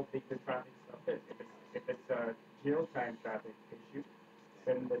on how big the traffic stuff is. If it's a jail time traffic issue,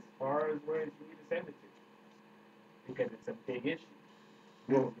 send it as far as where you need to send it to. Because it's a big issue.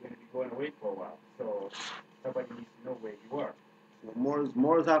 You're going to be going away for a while. So somebody needs to know where you are. Well,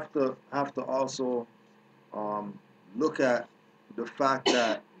 Moors have to also look at the fact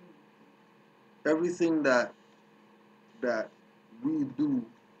that everything that we do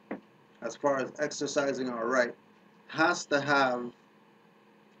as far as exercising our right has to have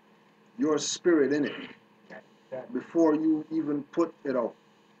your spirit in it before you even put it out.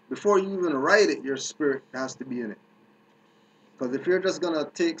 Before you even write it, your spirit has to be in it. Because if you're just gonna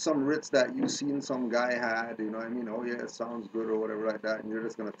take some writs that you seen some guy had, you know what I mean? Oh yeah, it sounds good or whatever like that, and you're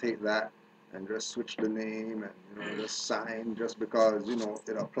just gonna take that and just switch the name and just sign just because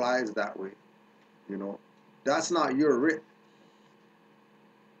it applies that way. That's not your writ.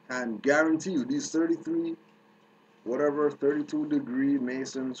 And guarantee you, these 32 degree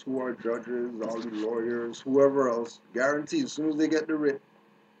Masons who are judges, all the lawyers, whoever else, guarantee as soon as they get the writ,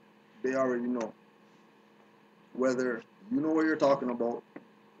 they already know whether you know what you're talking about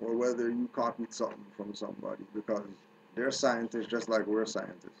or whether you copied something from somebody, because they're scientists just like we're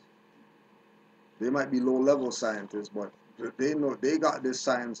scientists. They might be low-level scientists, but they know they got this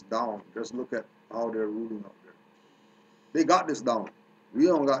science down. Just look at how they're ruling out there. They got this down. We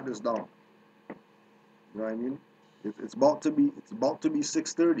don't got this down. You know what I mean? It's about to be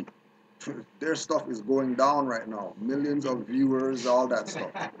 6:30. Their stuff is going down right now. Millions of viewers, all that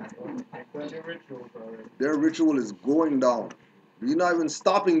stuff. Their ritual is going down. We're not even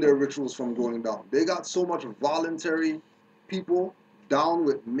stopping their rituals from going down. They got so much voluntary people down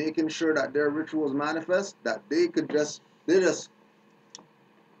with making sure that their rituals manifest, that they just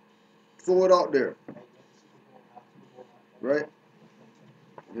throw it out there, right?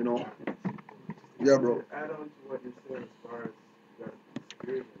 You know, yeah, bro. To add on to what you're saying as far as you got to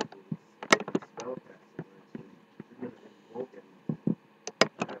experience with spell casting, right? So if you're gonna invoke anything, you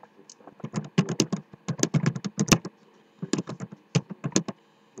have to put something before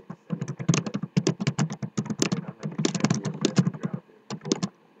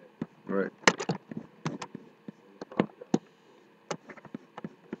that Right.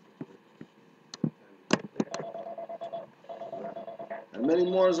 And many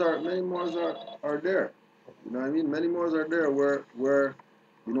more are there. You know what I mean? Many more are there where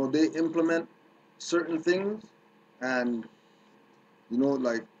you know they implement certain things, and you know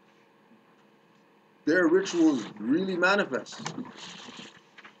like their rituals really manifest.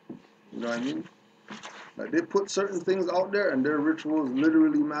 You know what I mean? Like they put certain things out there, and their rituals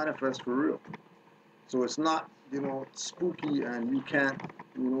literally manifest for real. So it's not spooky, and you can't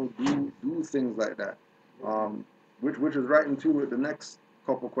do things like that. Which is right into with the next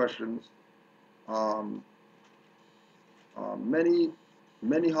couple questions. Um, many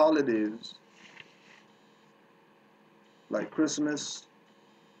holidays like Christmas,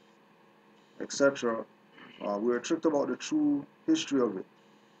 etc. We're tricked about the true history of it.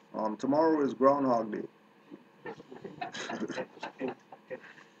 Tomorrow is Groundhog Day.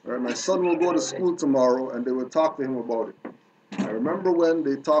 Right, my son will go to school tomorrow, and they will talk to him about it. I remember when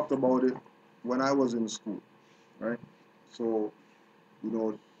they talked about it when I was in school, right? So,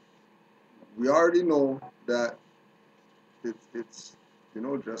 we already know that it's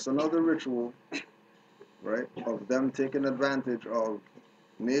just another ritual, right? Of them taking advantage of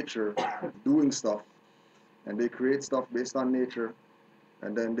nature, doing stuff, and they create stuff based on nature,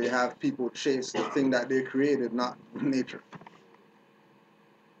 and then they have people chase the thing that they created, not nature,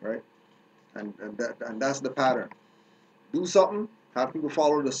 right? And that's the pattern. Do something, have people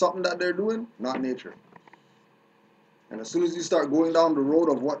follow the something that they're doing, not nature. And as soon as you start going down the road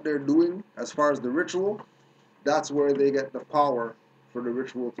of what they're doing as far as the ritual, that's where they get the power for the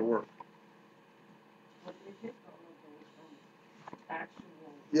ritual to work. But they take all of those from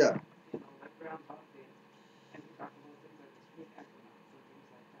actual, Yeah. Like Groundhog Day, and we talk about things like the spring equinox and things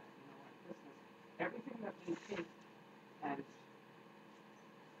like that, at Christmas. Everything that they take and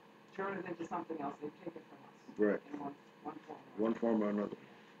turn it into something else, they take it from us. Right. In one form. One form or another.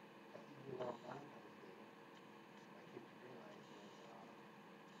 Even on Valentine's Day, my kids realize was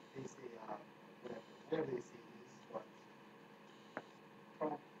they say whatever they say is, but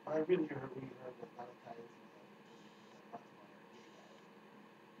from I really heard that Valentine's was a month for gay guys.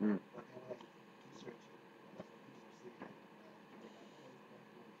 Mm. But then when I researched it, that's what people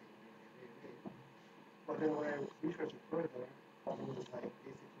were saying. But then when I researched it further, it was like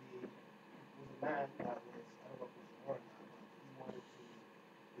basically it was a man that was I don't know if it was a war or not, but he wanted to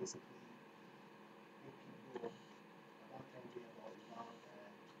basically make people Valentine's Day about love and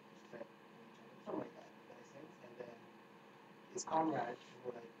respect for each other, something like that. Does that make sense? And then his comrades,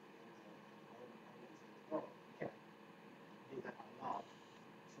 like in the government comrades said, no, you can't make that out love.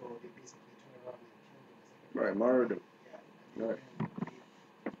 So they basically turned around and killed him the second Right, time. murdered him. Yeah. And Right. then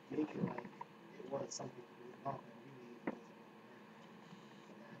they make it like it was something to do with love, and really it was about murder.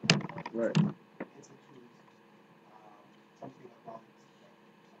 And Right. institute something about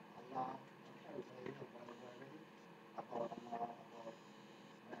like Allah. I can't remember what I read it about Allah, about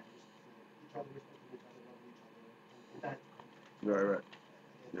man, each other respecting each other, loving each other in that context. Right, right. And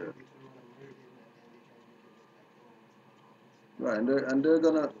then Yeah. they turn around and murder him, and then they try to make it look like oh, it's Right, and they're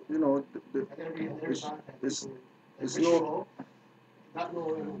gonna, and every it's Valentine it's people it's ritual, not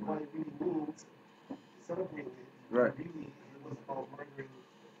knowing what it really means, celebrate it. Right. Really, it was about murdering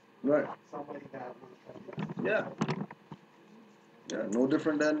right. somebody that was trying to Yeah. Yeah, no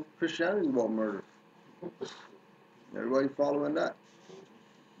different than Christianity is about murder. Everybody following that.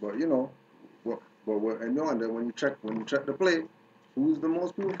 But and then when you check the play, who's the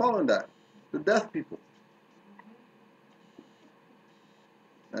most people following that? The deaf people.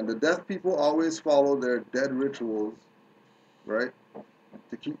 And the deaf people always follow their dead rituals, right?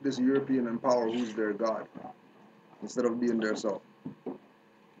 To keep this European in power who's their God, instead of being their self.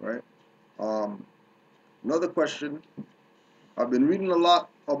 Right? Another question. I've been reading a lot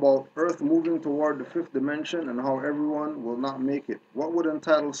about Earth moving toward the fifth dimension and how everyone will not make it. What would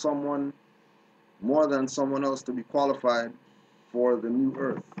entitle someone more than someone else to be qualified for the new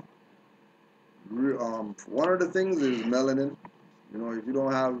Earth? One of the things is melanin. If you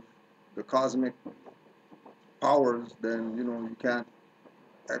don't have the cosmic powers, then you can't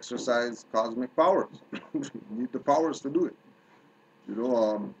exercise cosmic powers. You need the powers to do it. You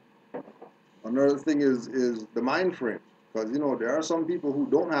know, another thing is the mind frame, because you know there are some people who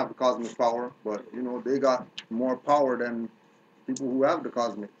don't have the cosmic power, but you know they got more power than people who have the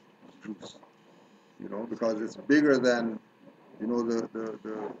cosmic truths. You know, because it's bigger than you know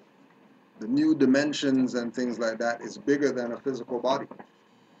the new dimensions and things like that. It's bigger than a physical body.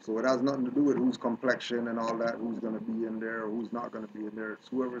 So it has nothing to do with whose complexion and all that, who's going to be in there or who's not going to be in there. It's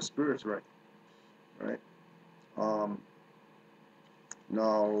whoever's spirit's right, right? Um,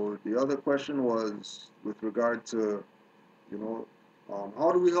 Now the other question was with regard to, you know,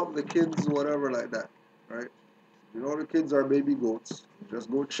 how do we help the kids, whatever like that, right? You know, the kids are baby goats.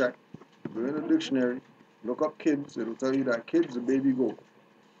 Just go check, go in the dictionary, look up kids. It'll tell you that kids are baby goat.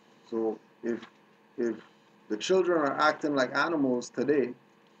 So if the children are acting like animals today,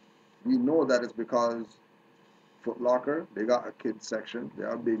 we know that it's because Foot Locker, they got a kids section, they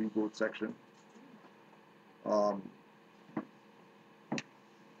have a baby goat section. Um,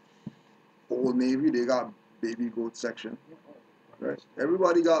 Old Navy, they got baby goat section, right?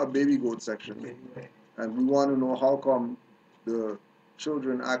 Everybody got a baby goat section, and we want to know how come the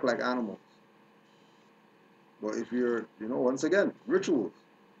children act like animals. But if you're, you know, once again, rituals,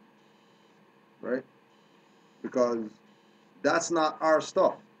 right? Because that's not our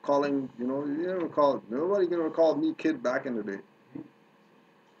stuff. Calling, you know, you never call, nobody gonna call me kid back in the day.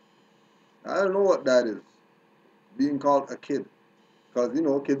 I don't know what that is, being called a kid. Because, you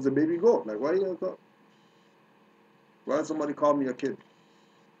know, kid's a baby goat. Like, why you gonna call, why would somebody call me a kid?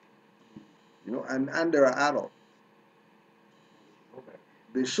 You know, and they're an adult.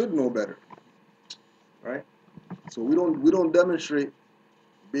 They should know better, right? So we don't demonstrate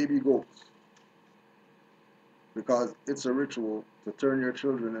baby goats because it's a ritual to turn your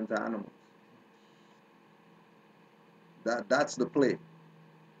children into animals. That's the play,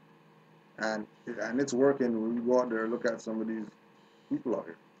 and it's working. When we go out there and look at some of these people out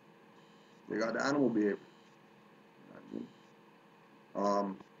here, they got the animal behavior. You know what I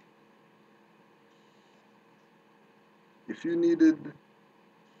mean? If you needed,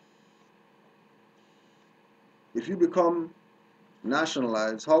 if you become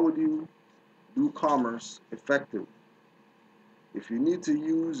nationalized, how would you do commerce effective? If you need to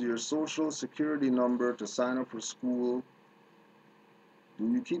use your social security number to sign up for school,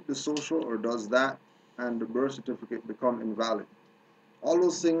 do you keep the social or does that and the birth certificate become invalid? All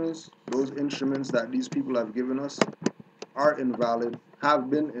those things, those instruments that these people have given us are invalid, have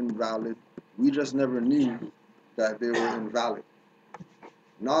been invalid. We just never knew that they were invalid.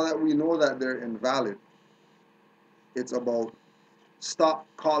 Now that we know that they're invalid, it's about stop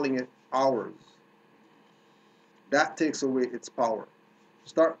calling it ours. That takes away its power.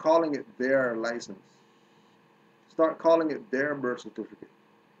 Start calling it their license. Start calling it their birth certificate,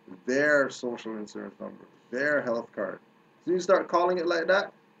 their social insurance number, their health card. So you start calling it like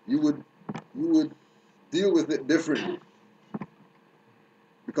that, you would deal with it differently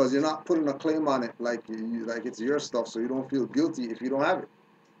because you're not putting a claim on it like it's your stuff, so you don't feel guilty if you don't have it.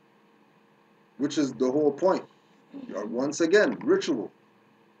 Which is the whole point. Once again, ritual.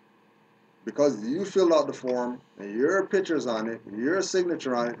 Because you filled out the form and your picture's on it, your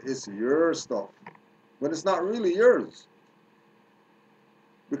signature on it, it's your stuff. But it's not really yours.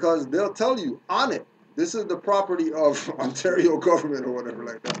 Because they'll tell you on it, this is the property of Ontario government or whatever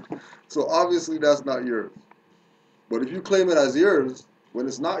like that. So obviously that's not yours. But if you claim it as yours when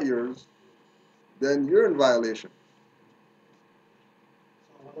it's not yours, then you're in violation.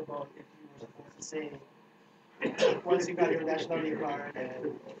 So what about if you were supposed to say, once you got your nationality card and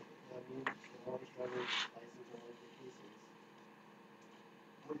the mortgage driver's license or whatever the case is,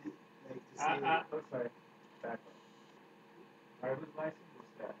 would you like to say, Oh, sorry. Back up. Driver's license or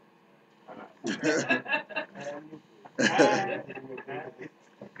status?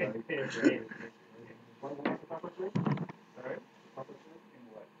 what was the proper term? Sorry? The proper term? In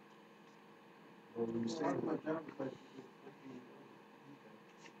what? Well, when you say Talking about driver's license, would be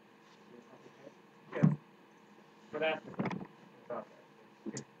the proper term? Yes. But ask the question. Stop that.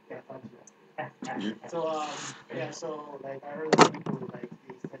 Yeah, thank you. So yeah, so like I heard of people like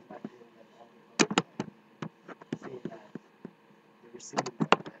they sent back in like all their government ID, saying that they received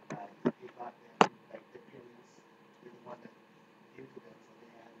that bag. They got them like their parents, they're the one that gave to them, so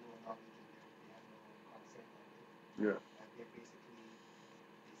they had no knowledge and they had no consent of it. Yeah. And they basically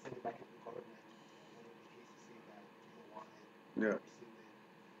they send it back into the government, whatever the case is, saying that they don't want it, Yeah. rescind it,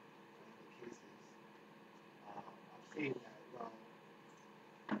 whatever the case is. I'm saying that well,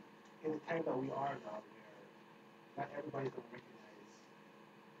 in the time that we are now, where not everybody's gonna recognize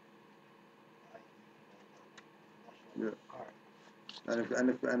ID, the Yeah. national card.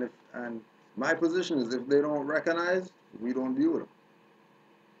 And my position is if they don't recognize, we don't deal with them.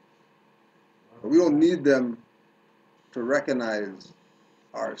 We don't need them to recognize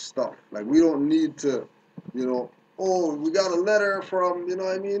our stuff. Like we don't need to, you know, oh, we got a letter from, you know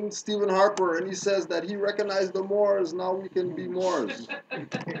what I mean, Stephen Harper, and he says that he recognized the Moors, now we can be Moors.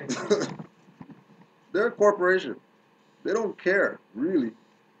 They're a corporation. They don't care, really.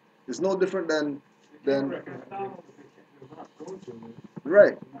 It's no different than They're not going to.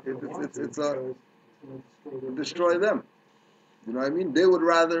 right. They're not gonna It's want it's to a because it's gonna destroy them. You know what I mean? They would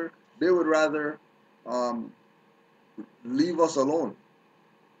rather um, leave us alone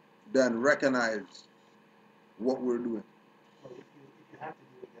than recognize what we're doing. Well, if you have to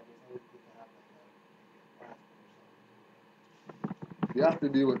deal with them, it's always good to have like a maybe a passport or something. You have to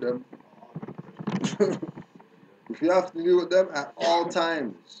deal with them. Or If you have to deal with them at all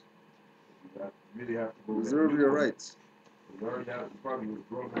times, You really have to go get a reserve new your one. rights. You already have, you probably was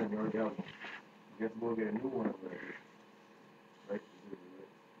grown man, you already have one. You have to go get a new one already. Right?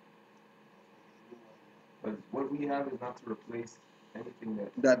 But what we have is not to replace anything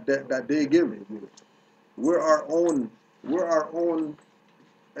That they give. We're our own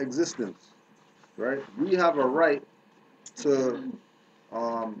existence, right? We have a right to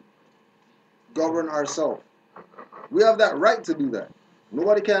um, govern ourselves. We have that right to do that.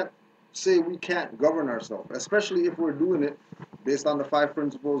 Nobody can't say we can't govern ourselves, especially if we're doing it based on the 5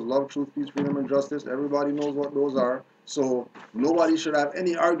 principles: love, truth, peace, freedom, and justice. Everybody knows what those are, so nobody should have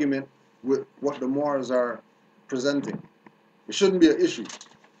any argument with what the Moors are presenting. It shouldn't be an issue,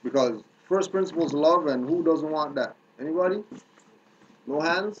 because first principles love, and who doesn't want that? Anybody? No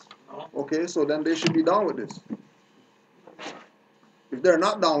hands? Okay, so then they should be down with this. If they're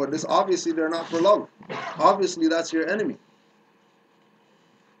not down with this, obviously they're not for love. Obviously that's your enemy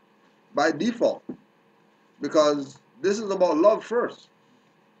by default, because this is about love first.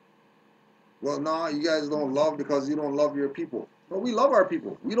 Well, nah, you guys don't love because you don't love your people. No, we love our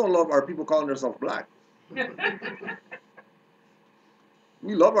people. We don't love our people calling themselves black.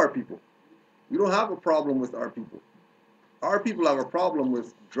 We love our people. We don't have a problem with our people. Our people have a problem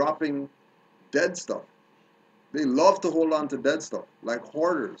with dropping dead stuff. They love to hold on to dead stuff, like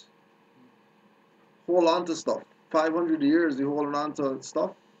hoarders. Hold on to stuff. 500 years they holding on to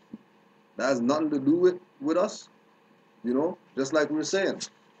stuff that has nothing to do with us. You know, just like we were saying,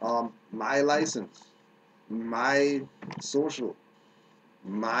 my license, my social,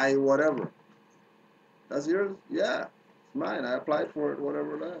 my whatever. That's yours? Yeah, it's mine. I applied for it,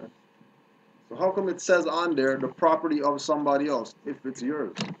 whatever that is. So how come it says on there the property of somebody else if it's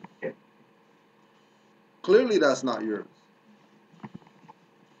yours? Clearly that's not yours.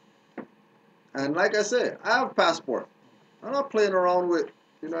 And like I say, I have a passport. I'm not playing around with,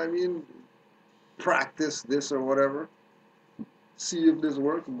 you know what I mean, practice this or whatever. See if this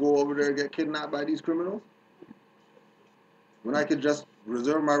works, go over there and get kidnapped by these criminals. When I could just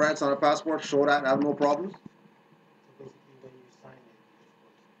reserve my rights on a passport, show that, have no problems. so basically, when you sign it,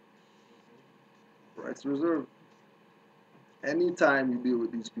 Rights reserved. Anytime you deal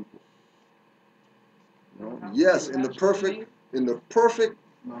with these people. You know, yes, in the perfect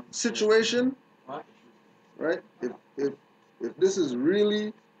situation, right? If this is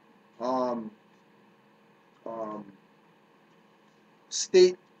really um,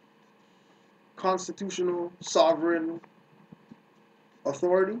 state constitutional sovereign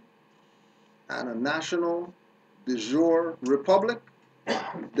authority and a national de jure republic,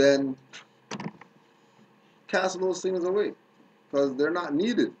 then cast those things away because they're not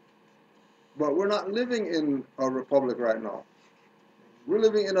needed. But we're not living in a republic right now. We're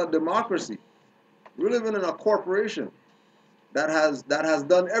living in a democracy. We're living in a corporation that has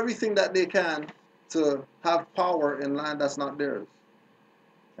done everything that they can to have power in land that's not theirs.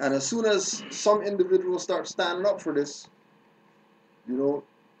 And as soon as some individuals start standing up for this, you know,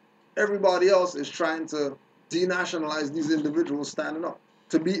 everybody else is trying to denationalize these individuals standing up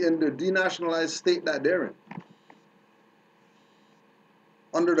to be in the denationalized state that they're in,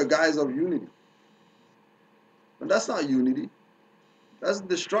 under the guise of unity. But that's not unity. That's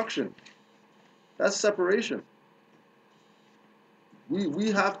destruction. That's separation.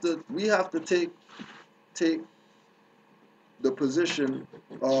 We have to take the position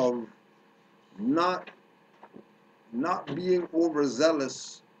of not being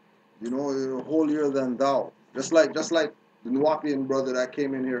overzealous, you know, holier than thou. Just like the Nuwapian brother that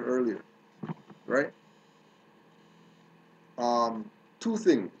came in here earlier, right? Two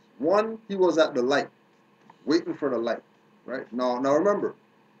things. One, he was at the light, waiting for the light, right? Now remember,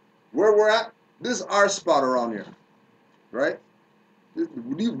 where we're at, this is our spot around here, right?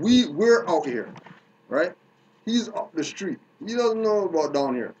 We're out here, right? He's up the street. He doesn't know about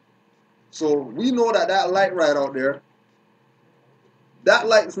down here. So we know that light right out there, that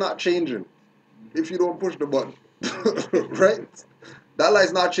light's not changing. if you don't push the button. Right? That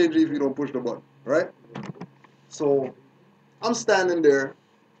light's not changing if you don't push the button. Right? So I'm standing there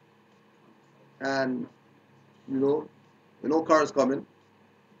and no cars coming.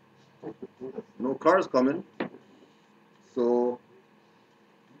 No cars coming. So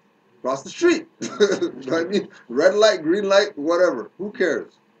cross the street. You know what I mean? Red light, green light, whatever. Who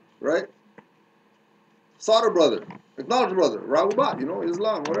cares? Right? Saw the brother. Acknowledge the brother. Rahubat,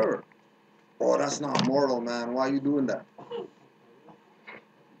 Islam, whatever. Oh, that's not moral, man. Why are you doing that? What are you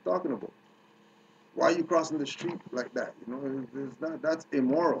talking about? Why are you crossing the street like that? That's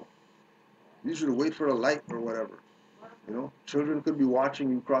immoral. You should wait for a light or whatever. Children could be watching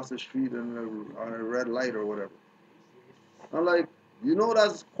you cross the street on a red light or whatever. I'm like,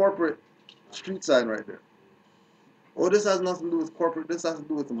 that's corporate street sign right there. Oh, this has nothing to do with corporate. This has to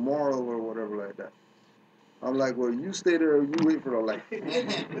do with moral or whatever like that. I'm like, well, you stay there or you wait for the light.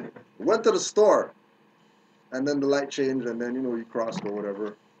 Went to the store, and then the light changed, and then, you crossed or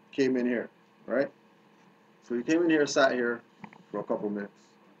whatever. Came in here, right? So he came in here, sat here for a couple minutes.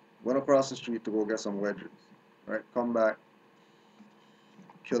 Went across the street to go get some wedges, right? Come back,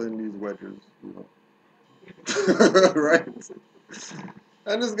 killing these wedges, right?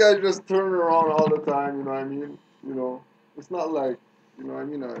 And this guy just turning around all the time, you know what I mean? It's not like, I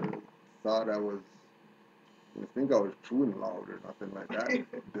thought I think I was chewing loud or nothing like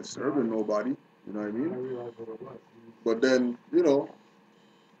that, disturbing nobody, you know what I I mean? realized what it was. But then,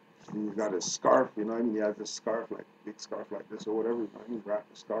 he's got his scarf, you know what I mean? He has this scarf, like, big scarf like this or whatever, you know what I mean? Wrap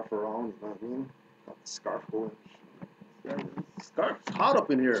the scarf around, you know what I mean? Got the scarf going. Yeah, the scarf's hot up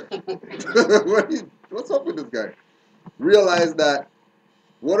in here. What's up with this guy? Realize that,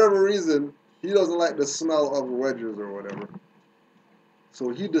 whatever reason, he doesn't like the smell of wedges or whatever. So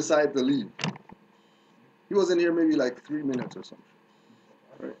he decided to leave. He was in here maybe like 3 minutes or something.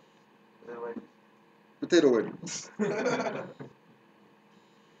 Right? Potato wedges.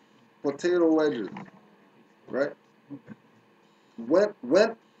 Potato wedges. Right?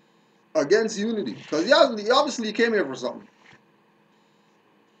 Went against unity. Because he obviously came here for something.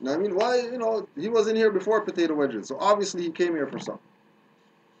 You know what I mean? Why, he was in here before potato wedges. So obviously he came here for something.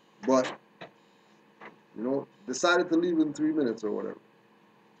 But, decided to leave in 3 minutes or whatever.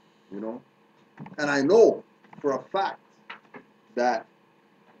 And I know for a fact that,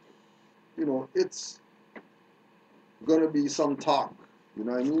 it's gonna be some talk. You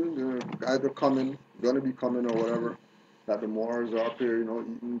know what I mean? They're either gonna be coming or whatever. That the Moors are up here,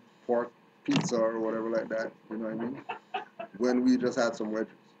 eating pork pizza or whatever like that. You know what I mean? When we just had some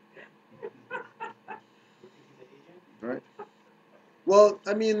wedges. Right? Well,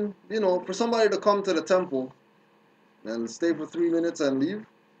 I mean, for somebody to come to the temple and stay for 3 minutes and leave,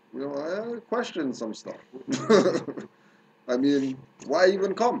 I question some stuff. I mean, why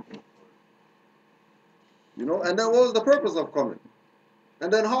even come? And then what was the purpose of coming?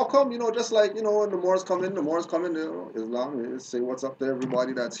 And then how come, just like, when the Moors come in, Islam, say what's up to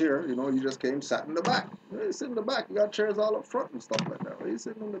everybody that's here, you just came, sat in the back. You sit in the back, you got chairs all up front and stuff like that. Why are you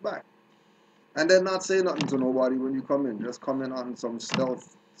sitting in the back? And then not say nothing to nobody when you come in, just come in on some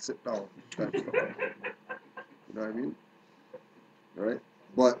stealth, sit down type stuff. You know what I mean? Right?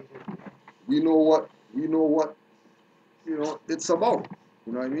 But we know what it's about.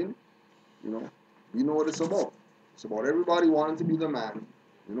 You know what I mean? We know what it's about. It's about everybody wanting to be the man.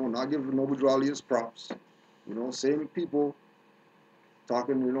 Not giving Noble Drawley his props. Same people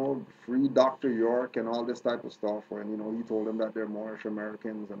talking, free Dr. York and all this type of stuff when, he told them that they're Moorish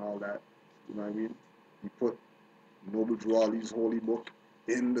Americans and all that. You know what I mean? He put Noble Drawley's holy book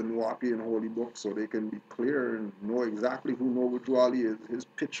in the Nuwapian holy book so they can be clear and know exactly who Noble Drawley is, his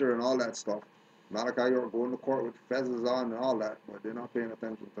picture and all that stuff. Malachi York going to court with fezzes on and all that, but they're not paying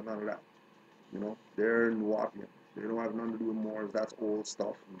attention to none of that. They're Nuwapian. They don't have nothing to do with Moors. That's old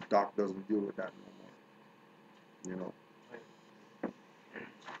stuff. And Doc doesn't deal with that no more. He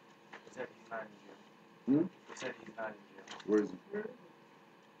said he's not in jail. He said he's not in jail. Where is he? He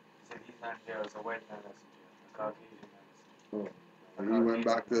said he's not in jail. It's a white man that's in jail. A Caucasian man that's in jail. And he went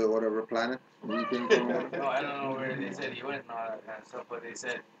back to whatever planet he came from. No, I don't know where they said he went and all that kind of stuff, but they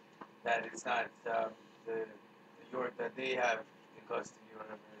said that it's not the York that they have in custody or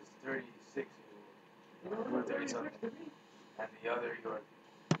whatever is 36 years old or 30 something, and the other York,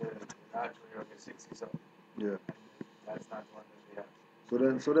 the actual York is 60 something. Yeah. And that's not the one that they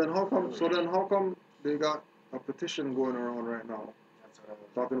have. So then how come they got a petition going around right now That's what I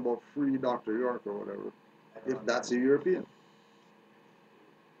was talking about free Dr. York or whatever? I don't If know. that's a European.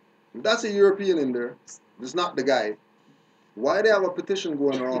 If that's a European in there, it's not the guy. Why they have a petition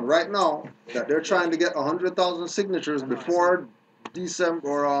going around right now that they're trying to get 100,000 signatures before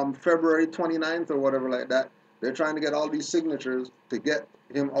December or February 29th or whatever like that. They're trying to get all these signatures to get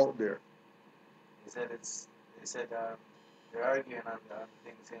him out there. They said they're arguing on the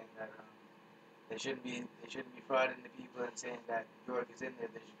thing saying that they shouldn't be frauding the people and saying that York is in there.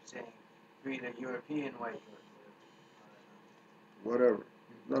 They should be saying free the European white York. Whatever.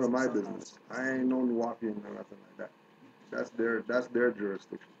 None of my business. I ain't no Nuwapian or nothing like that. That's their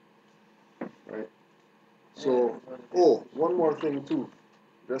jurisdiction. Right? So, oh, one more thing too,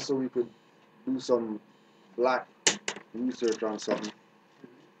 just so we could do some black research on something.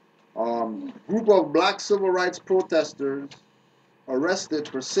 Group of black civil rights protesters arrested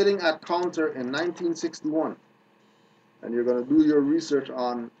for sitting at counter in 1961. And you're going to do your research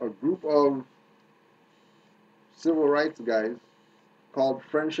on a group of civil rights guys called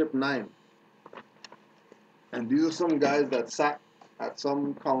Friendship 9. And these are some guys that sat at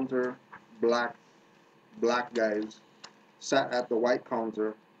some counter, black guys, sat at the white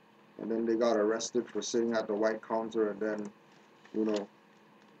counter, and then they got arrested for sitting at the white counter, and then, you know,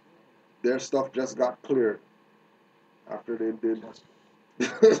 their stuff just got cleared after they did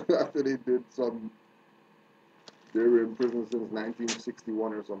after they did some. They were in prison since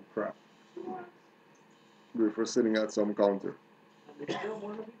 1961 or some crap. They were for sitting at some counter.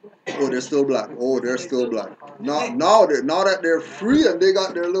 Oh, they're still black. Oh, they're still black. Now that they're free and they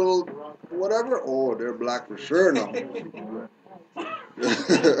got their little whatever. Oh, they're black for sure now.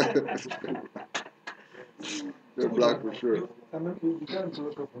 They're black for sure. I mean, we began to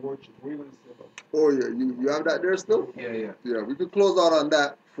look up worship. What are you going to say about that? Oh yeah, you have that there still? Yeah. Yeah, we could close out on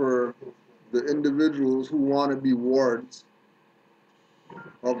that for the individuals who want to be wards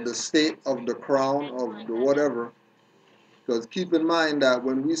of the state, of the crown, of the whatever. Because keep in mind that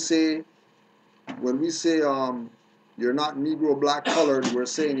when we say you're not Negro, black, colored, we're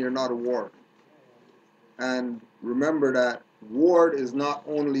saying you're not a ward. And remember that ward is not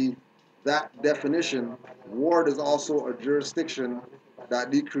only that definition. Ward is also a jurisdiction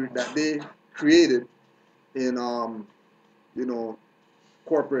that they created in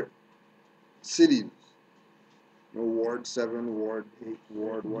corporate cities. Ward 7, Ward 8,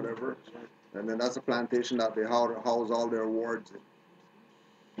 Ward whatever. And then that's a plantation that they house all their wards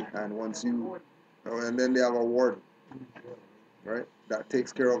in. And and then they have a warden, right? That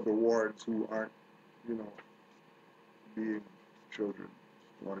takes care of the wards who aren't, being children,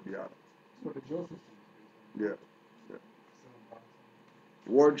 who want to be adults. So the jail system is Yeah. based on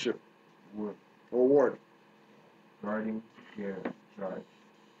Wardship. Would Or ward. guarding, care, charge,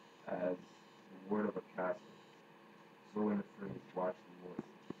 as the word of a castle. So in the phrase, watch the ward.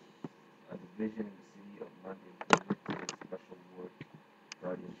 A division in the city of London given to a special ward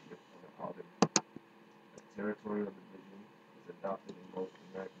guardianship of an alderman. A territorial division is adopted in most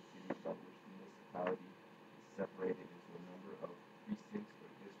American cities by which the municipality is separated into a number of precincts or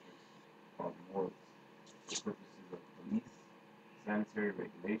districts called wards for purposes of police, sanitary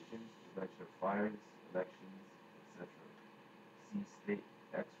regulations, prevention of fires, elections, etc. See state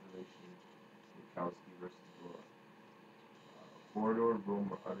X relation Mikowski versus Dora. Corridor, room,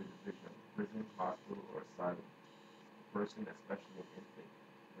 or other division of prison, hospital, or asylum. A person, especially an infant,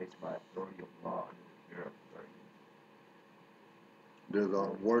 placed by authority of law under the care of the guardian. There's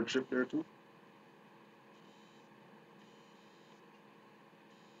a wardship there too.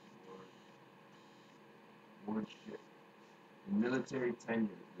 Wardship. In military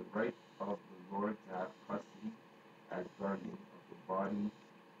tenure, the right of the lord to have custody as guardian of the body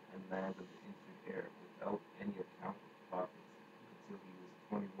and land of the infant heir without any account of profits until he was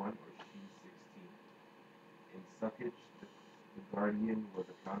 21 or she 16. In suckage, the guardian was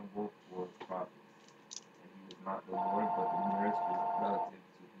accountable for profits, and he was not the lord but the nearest relative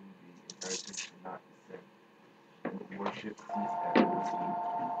to whom the inheritance could not descend. Worship ceased at 14.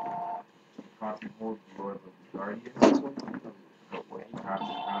 The copyhold the lord of the guardian, but was perhaps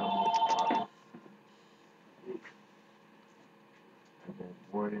accountable for profits. And then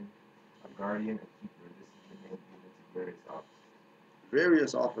warden, a guardian, a keeper. This is the name given to various officers.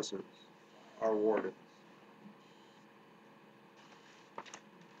 Various officers are wardens.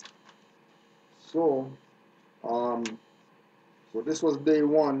 So, so this was day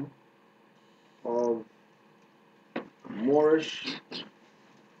one of Moorish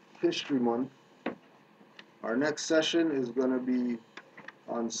History Month. Our next session is going to be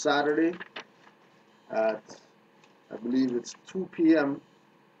on Saturday at, I believe it's 2 p.m.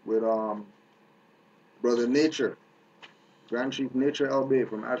 with Brother Nature, Grand Chief Nature LB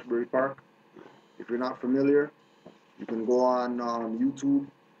from Ashbury Park. If you're not familiar, you can go on YouTube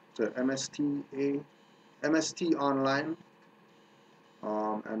to MST Online,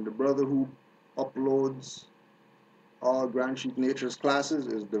 and the brother who uploads all Grand Sheik Nature's classes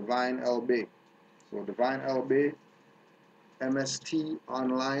is Divine El Bay. So Divine El Bay, MST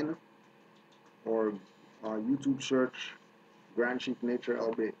online, or YouTube search Grand Sheik Nature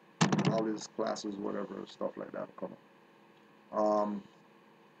El Bay. All his classes, whatever, stuff like that will come up.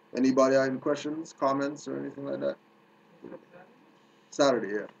 Anybody have any questions, comments, or anything like that?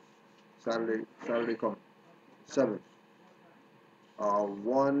 Saturday, yeah. Saturday coming. 7.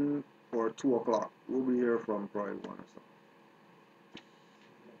 1 or 2 o'clock. We'll be here from probably 1 or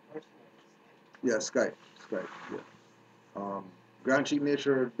something. Yeah, Skype, yeah. Grand Sheik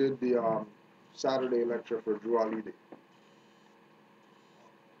Nature did the Saturday lecture for Drew Ali Day.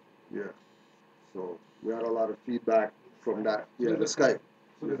 Yeah. So we had a lot of feedback from that. Yeah, the Skype.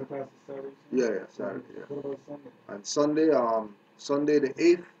 So there's a class this Saturday? Yeah, Saturday, yeah. What about Sunday? And Sunday the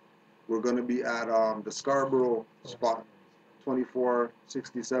 8th, we're going to be at the Scarborough spot,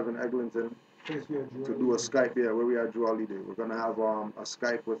 2467 Eglinton, to do a Skype, yeah, where we had Drew Ali Day. We're going to have a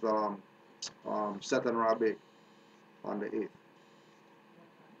Skype with Seth and Rabe on the 8th.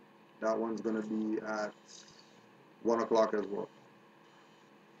 That one's going to be at 1 o'clock as well.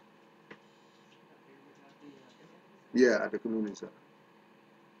 Yeah, at the community center.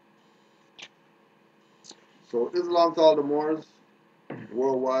 So Islam to all the Moors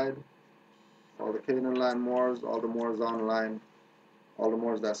worldwide, all the Canaanland Moors, all the Moors online, all the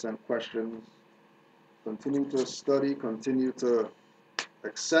Moors that sent questions. Continue to study, continue to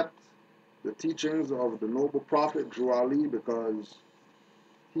accept the teachings of the noble prophet Drew Ali, because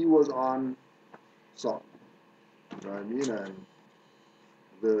he was on something. You know what I mean? And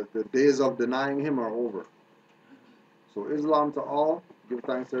the days of denying him are over. So Islam to all. Give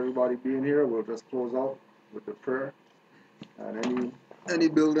thanks to everybody being here. We'll just close out with the prayer. And any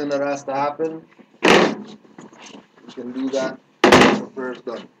building that has to happen, we can do that. The prayer's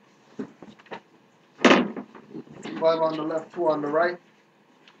done. 5 on the left, 2 on the right.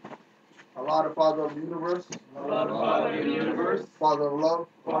 Allah, the Father of the universe. Allah, the Father of the universe. Father of love.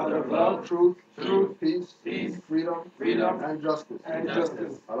 Father of love. Truth. Truth. Peace. Peace. Freedom. Freedom. And justice. And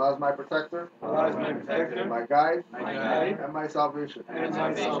justice. Allah is my protector. Allah is my protector. My guide. My guide. And my salvation. And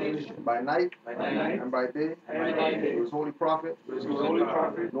my salvation. By night. By night. And by day. And by day. Through his holy prophet. Through his holy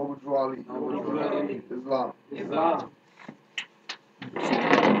prophet. Noble Drew Ali. Noble Drew Ali. Islam. Islam.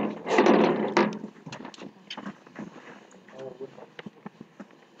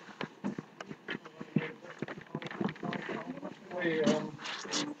 Hey,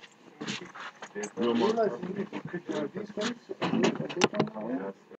 You realize you could these things?